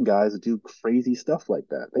Cuban guys do crazy stuff like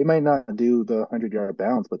that. They might not do the 100-yard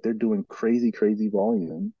bounds, but they're doing crazy, crazy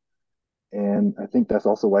volume. And I think that's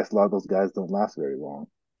also why a lot of those guys don't last very long.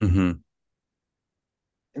 Mm-hmm.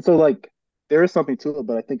 And so, like, there is something to it,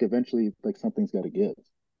 but I think eventually, like, something's got to give.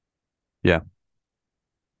 Yeah.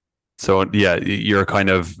 So yeah, your kind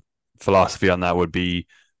of philosophy on that would be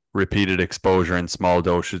repeated exposure in small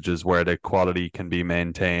dosages where the quality can be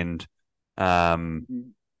maintained, um,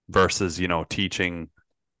 Mhm. versus, teaching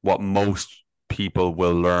what most people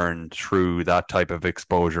will learn through that type of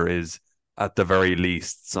exposure is at the very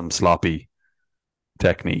least some sloppy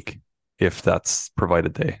technique, if that's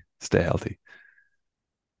provided they stay healthy.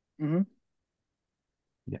 Mhm.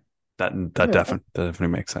 Yeah. That Yeah, definitely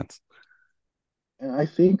makes sense. and I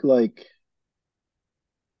think like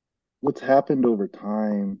what's happened over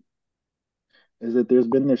time is that there's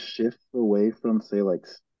been this shift away from, say, like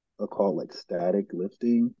I'll call it like static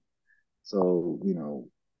lifting. So,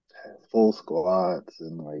 full squats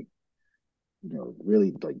and like,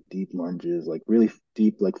 really like deep lunges, like really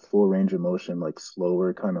deep, like full range of motion, like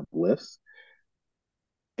slower kind of lifts.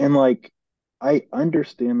 And like, I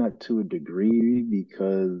understand that to a degree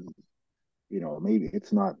because, maybe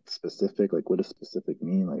it's not specific. Like, what does specific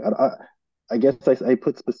mean? Like, I guess I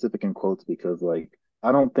put specific in quotes because like,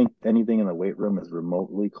 I don't think anything in the weight room is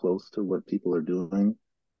remotely close to what people are doing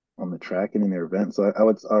on the track and in their events. So I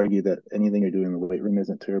would argue that anything you're doing in the weight room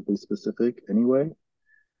isn't terribly specific anyway.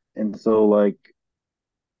 And so like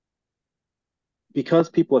because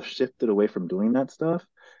people have shifted away from doing that stuff,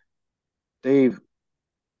 they've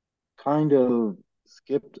kind of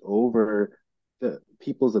skipped over the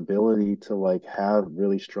people's ability to like have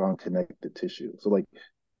really strong connective tissue. So like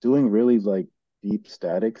doing really like deep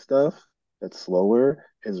static stuff that's slower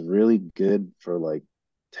is really good for like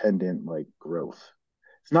tendon like growth.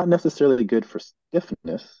 It's not necessarily good for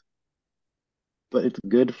stiffness, but it's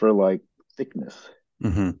good for like thickness.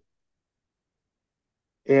 Mm-hmm.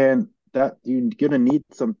 And that you're gonna need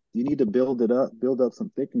some, you need to build up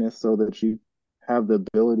some thickness so that you have the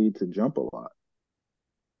ability to jump a lot.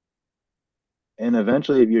 And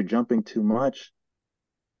eventually, if you're jumping too much,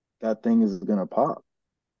 that thing is gonna pop.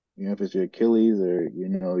 You know, if it's your Achilles or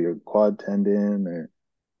your quad tendon, or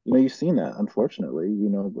you've seen that, unfortunately.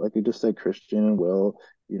 Like you just said, Christian and Will,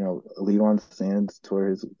 Levon Sands tore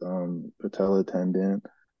his patella tendon.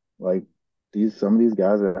 Like some of these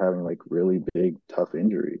guys are having like really big, tough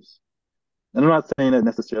injuries. And I'm not saying that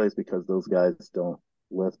necessarily it's because those guys don't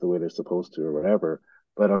lift the way they're supposed to or whatever,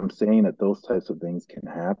 but I'm saying that those types of things can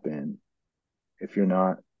happen if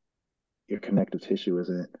your connective tissue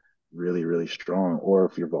isn't really, really strong, or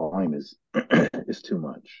if your volume is is too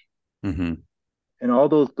much. Mm-hmm. And all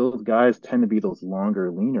those guys tend to be those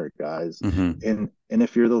longer, leaner guys. Mm-hmm. And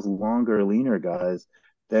if you're those longer, leaner guys,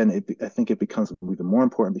 then I think it becomes even more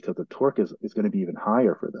important because the torque is going to be even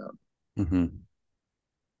higher for them Mm-hmm.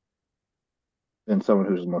 than someone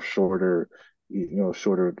who's more shorter,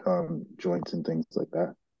 shorter joints and things like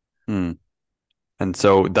that. Mm. And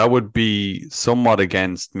so that would be somewhat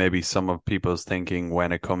against maybe some of people's thinking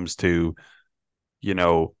when it comes to,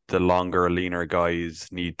 the longer, leaner guys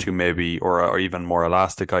need to maybe, or even more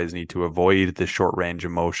elastic guys need to avoid the short range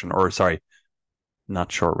of motion, or sorry,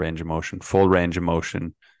 not short range of motion, full range of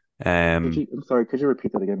motion. Um, I'm sorry, could you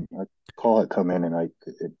repeat that again? I call had come in and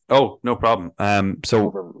it oh, no problem. So I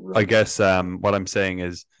overrode. guess what I'm saying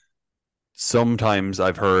is sometimes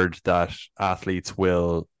I've heard that athletes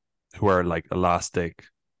who are like elastic,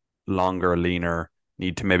 longer, leaner,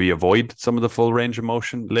 need to maybe avoid some of the full range of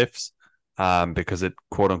motion lifts, because it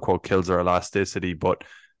quote unquote kills their elasticity. But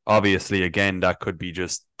obviously, again, that could be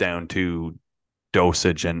just down to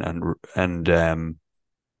dosage and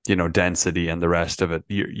density and the rest of it.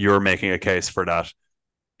 You're making a case for that.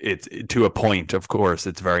 It's to a point, of course,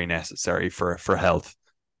 it's very necessary for health.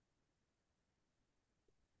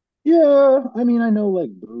 Yeah, I mean, I know like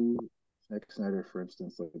Boo Snyder, for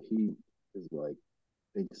instance, like he is like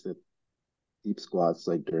thinks that deep squats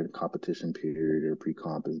like during competition period or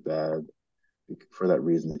pre-comp is bad for that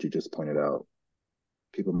reason that you just pointed out.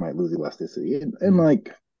 People might lose elasticity, and Mm.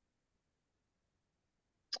 like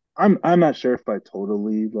I'm not sure if I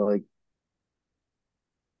totally like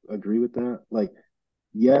agree with that. Like,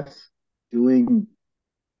 yes, doing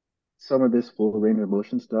some of this full range of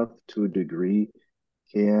motion stuff to a degree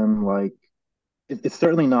can like it's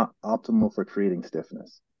certainly not optimal for creating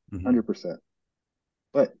stiffness, Hmm. 100%.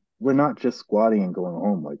 But we're not just squatting and going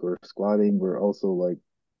home. Like we're squatting, we're also like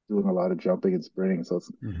doing a lot of jumping and sprinting. So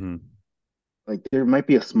it's Hmm. like there might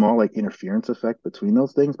be a small like interference effect between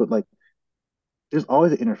those things, but like there's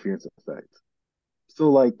always an interference effect. So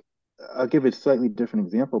like I'll give a slightly different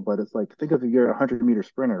example, but it's like think of if you're a 100-meter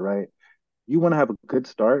sprinter, right? You want to have a good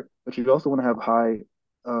start, but you also want to have high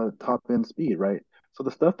top end speed, right? So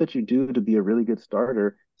the stuff that you do to be a really good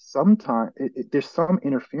starter, sometimes there's some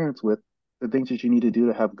interference with the things that you need to do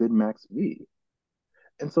to have good max speed.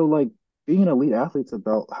 And so like being an elite athlete's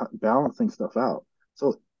about balancing stuff out.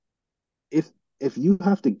 So if if you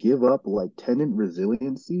have to give up like tendon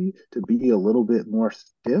resiliency to be a little bit more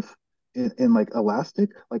stiff and like elastic,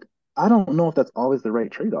 like I don't know if that's always the right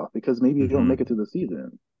trade-off because maybe you don't make it Hmm. to the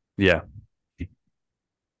season. Yeah,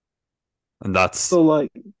 and that's So like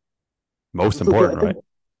most I important, think right?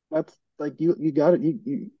 that's like you got it.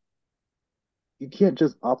 You can't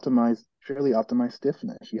just purely optimize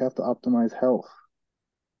stiffness. You have to optimize health.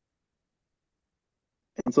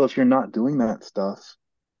 And so if you're not doing that stuff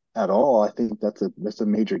at all, I think that's a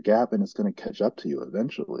major gap, and it's going to catch up to you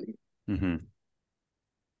eventually. Hmm.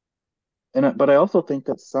 But I also think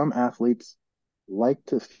that some athletes like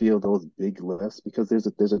to feel those big lifts because there's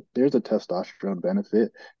a testosterone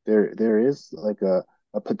benefit. There is like a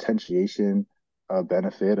potentiation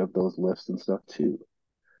benefit of those lifts and stuff too.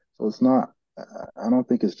 So it's not. I don't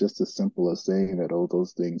think it's just as simple as saying that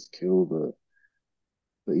those things kill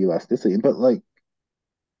the elasticity. But like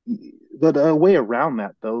the way around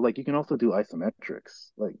that though, like you can also do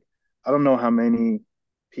isometrics. Like I don't know how many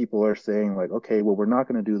people are saying like, okay, well we're not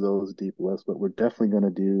going to do those deep lifts, but we're definitely going to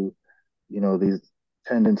do these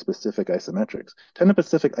tendon specific isometrics. Tendon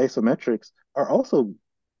specific isometrics are also,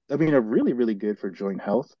 I mean, are really really good for joint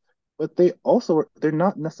health, but they're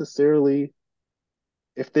not necessarily,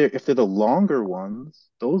 if they're the longer ones,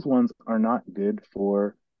 those ones are not good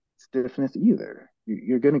for stiffness either.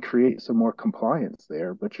 You're going to create some more compliance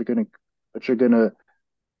there, but you're going to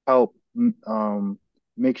help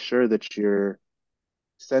make sure that you're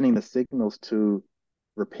sending the signals to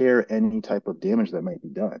repair any type of damage that might be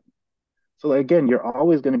done. So again, you're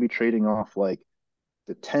always going to be trading off like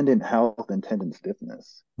the tendon health and tendon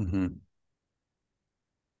stiffness. Hmm.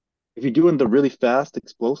 If you're doing the really fast,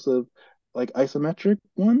 explosive, like isometric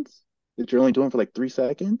ones that you're only doing for like 3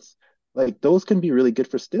 seconds, like those can be really good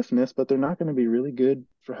for stiffness, but they're not going to be really good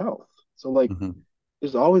for health. So like Hmm.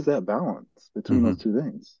 there's always that balance between those Hmm. two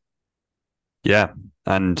things. Yeah,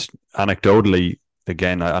 and anecdotally,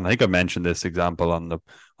 again, I think I mentioned this example on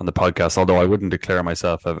the podcast. Although I wouldn't declare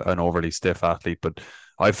myself an overly stiff athlete, but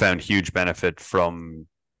I found huge benefit from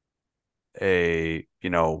a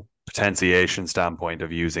potentiation standpoint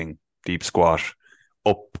of using deep squat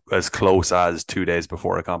up as close as 2 days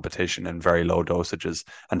before a competition in very low dosages,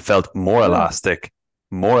 and felt Yeah. more elastic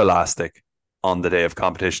on the day of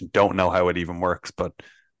competition. Don't know how it even works, but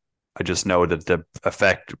I just know that the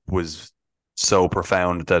effect was so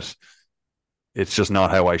profound that it's just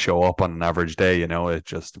not how I show up on an average day. It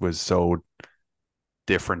just was so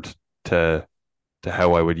different to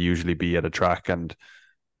how I would usually be at a track, and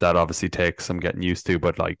that obviously takes some getting used to.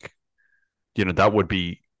 But like, that would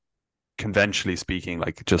be, conventionally speaking,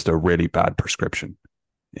 like just a really bad prescription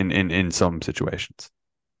in some situations.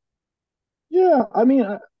 Yeah. I mean,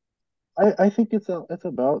 I think it's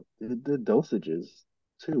about the dosages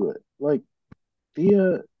to it. Like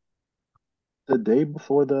the day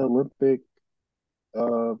before the Olympic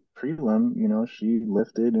prelim, she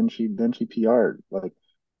lifted and she PR'd. Like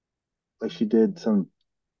she did some,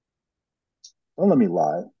 don't let me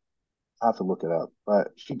lie. I have to look it up,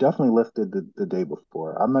 but she definitely lifted the day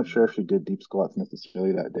before. I'm not sure if she did deep squats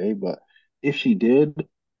necessarily that day, but if she did,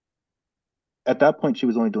 at that point she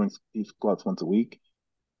was only doing deep squats once a week,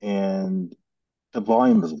 and the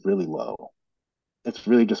volume is really low. It's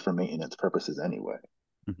really just for maintenance purposes anyway.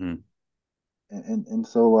 Hmm. And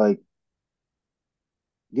so like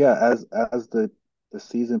yeah, as the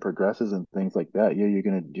season progresses and things like that, yeah,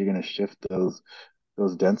 you're gonna shift those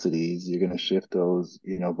densities, you're gonna shift those,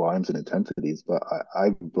 volumes and intensities. But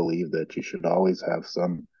I believe that you should always have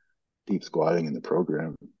some deep squatting in the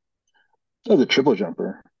program. As a triple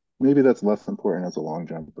jumper, maybe that's less important as a long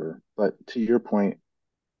jumper. But to your point,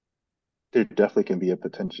 there definitely can be a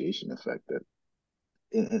potentiation effect that,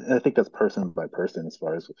 and I think that's person by person as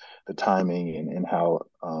far as the timing and how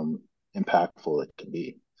impactful it can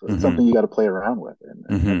be. So it's something Hmm. you got to play around with,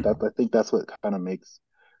 and Hmm. I think that's what kind of makes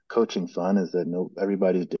coaching fun is that no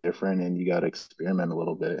everybody's different, and you got to experiment a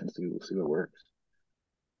little bit and see what works.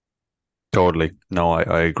 Totally. No,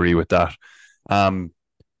 I agree with that. Um,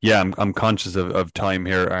 yeah, I'm conscious of time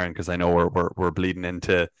here, Aaron, because I know we're bleeding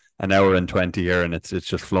into an hour and 20 here, and it's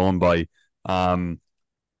just flowing by. Um,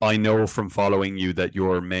 I know from following you that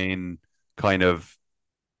your main kind of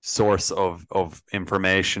source of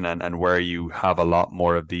information, and where you have a lot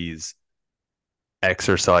more of these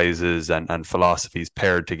exercises and philosophies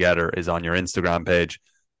paired together is on your Instagram page.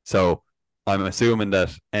 So I'm assuming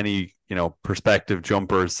that any, prospective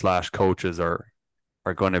jumpers slash coaches are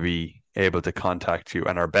going to be able to contact you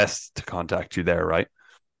and are best to contact you there, right?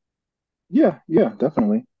 Yeah, yeah,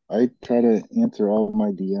 definitely. I try to answer all of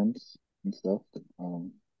my DMs and stuff.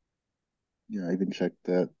 Um, yeah, I even check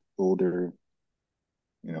that folder,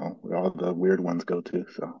 where all the weird ones go to.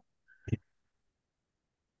 So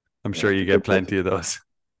I'm yeah, sure it's you a get good place. plenty of those.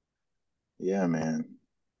 Yeah, man.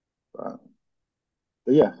 But,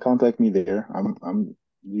 but yeah, contact me there. I'm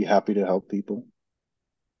be happy to help people.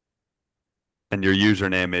 And your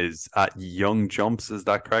username is at Young Jumps, is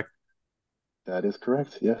that correct? That is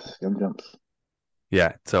correct. Yes, Young Jumps.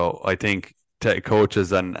 Yeah. So I think to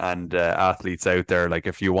coaches and athletes out there, like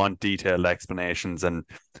if you want detailed explanations and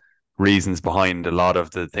reasons behind a lot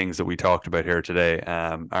of the things that we talked about here today,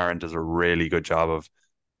 Aaron does a really good job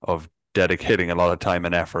of dedicating a lot of time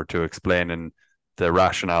and effort to explaining the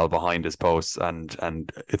rationale behind his posts, and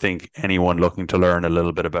I think anyone looking to learn a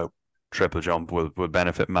little bit about triple jump will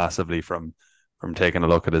benefit massively from taking a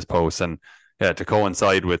look at his posts. And yeah, to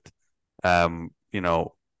coincide with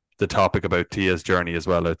the topic about Tia's journey as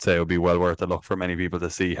well, I'd say it would be well worth a look for many people to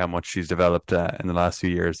see how much she's developed in the last few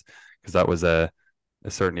years, because that was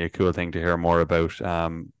certainly a cool thing to hear more about.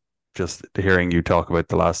 Just hearing you talk about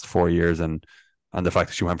the last 4 years, and the fact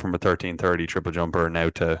that she went from a 13:30 triple jumper now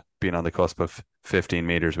to being on the cusp of 15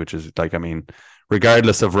 meters, which is like, I mean,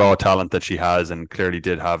 regardless of raw talent that she has and clearly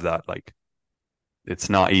did have that, like, it's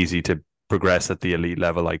not easy progress at the elite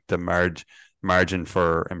level, like the margin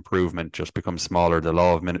for improvement just becomes smaller. The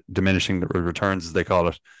law of diminishing the returns, as they call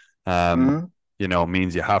it, Hmm.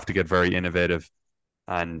 means you have to get very innovative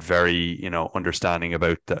and very, understanding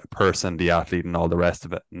about the person, the athlete, and all the rest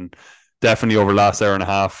of it. And definitely over the last hour and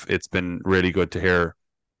a half, it's been really good to hear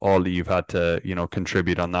all that you've had to,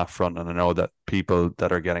 contribute on that front. And I know that people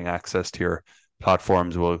that are getting access to your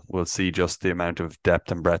platforms will see just the amount of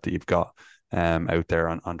depth and breadth that you've got out there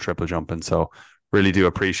on triple jumping. So really do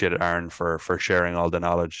appreciate it, Aaron, for sharing all the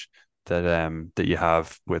knowledge that you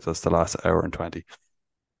have with us the last hour and 20.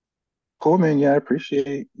 Cool, man. Yeah, I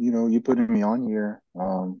appreciate, you putting me on here.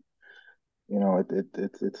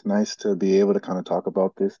 It's nice to be able to kind of talk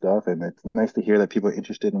about this stuff, and it's nice to hear that people are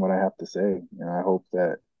interested in what I have to say. And I hope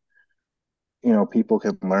that, people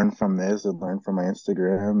can learn from this and learn from my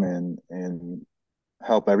Instagram and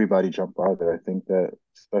help everybody jump farther. I think that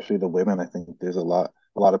especially the women, I think there's a lot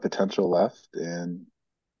of potential left, and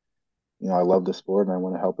I love the sport and I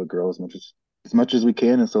want to help it grow as much as we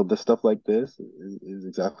can. And so the stuff like this is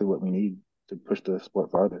exactly what we need to push the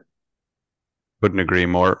sport farther. Couldn't agree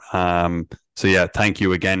more. So yeah, thank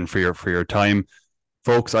you again for your time.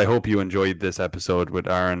 Folks, I hope you enjoyed this episode with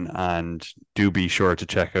Aaron, and do be sure to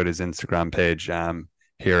check out his Instagram page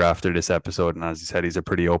here after this episode. And as he said, he's a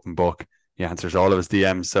pretty open book. He answers all of his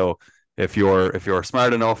DMs. So if you're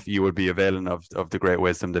smart enough, you would be availing of the great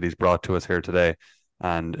wisdom that he's brought to us here today,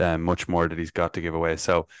 and much more that he's got to give away.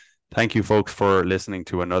 So thank you, folks, for listening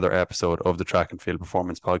to another episode of the Track and Field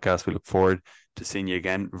Performance Podcast. We look forward to seeing you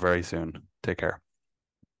again very soon. Take care.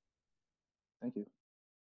 Thank you.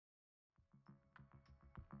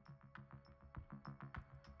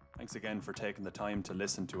 Thanks again for taking the time to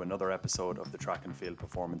listen to another episode of the Track and Field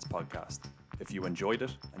Performance Podcast. If you enjoyed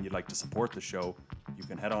it and you'd like to support the show, you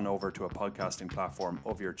can head on over to a podcasting platform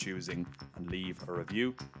of your choosing and leave a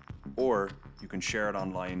review, or you can share it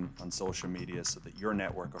online on social media so that your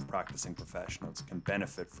network of practicing professionals can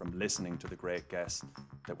benefit from listening to the great guests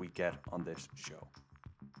that we get on this show.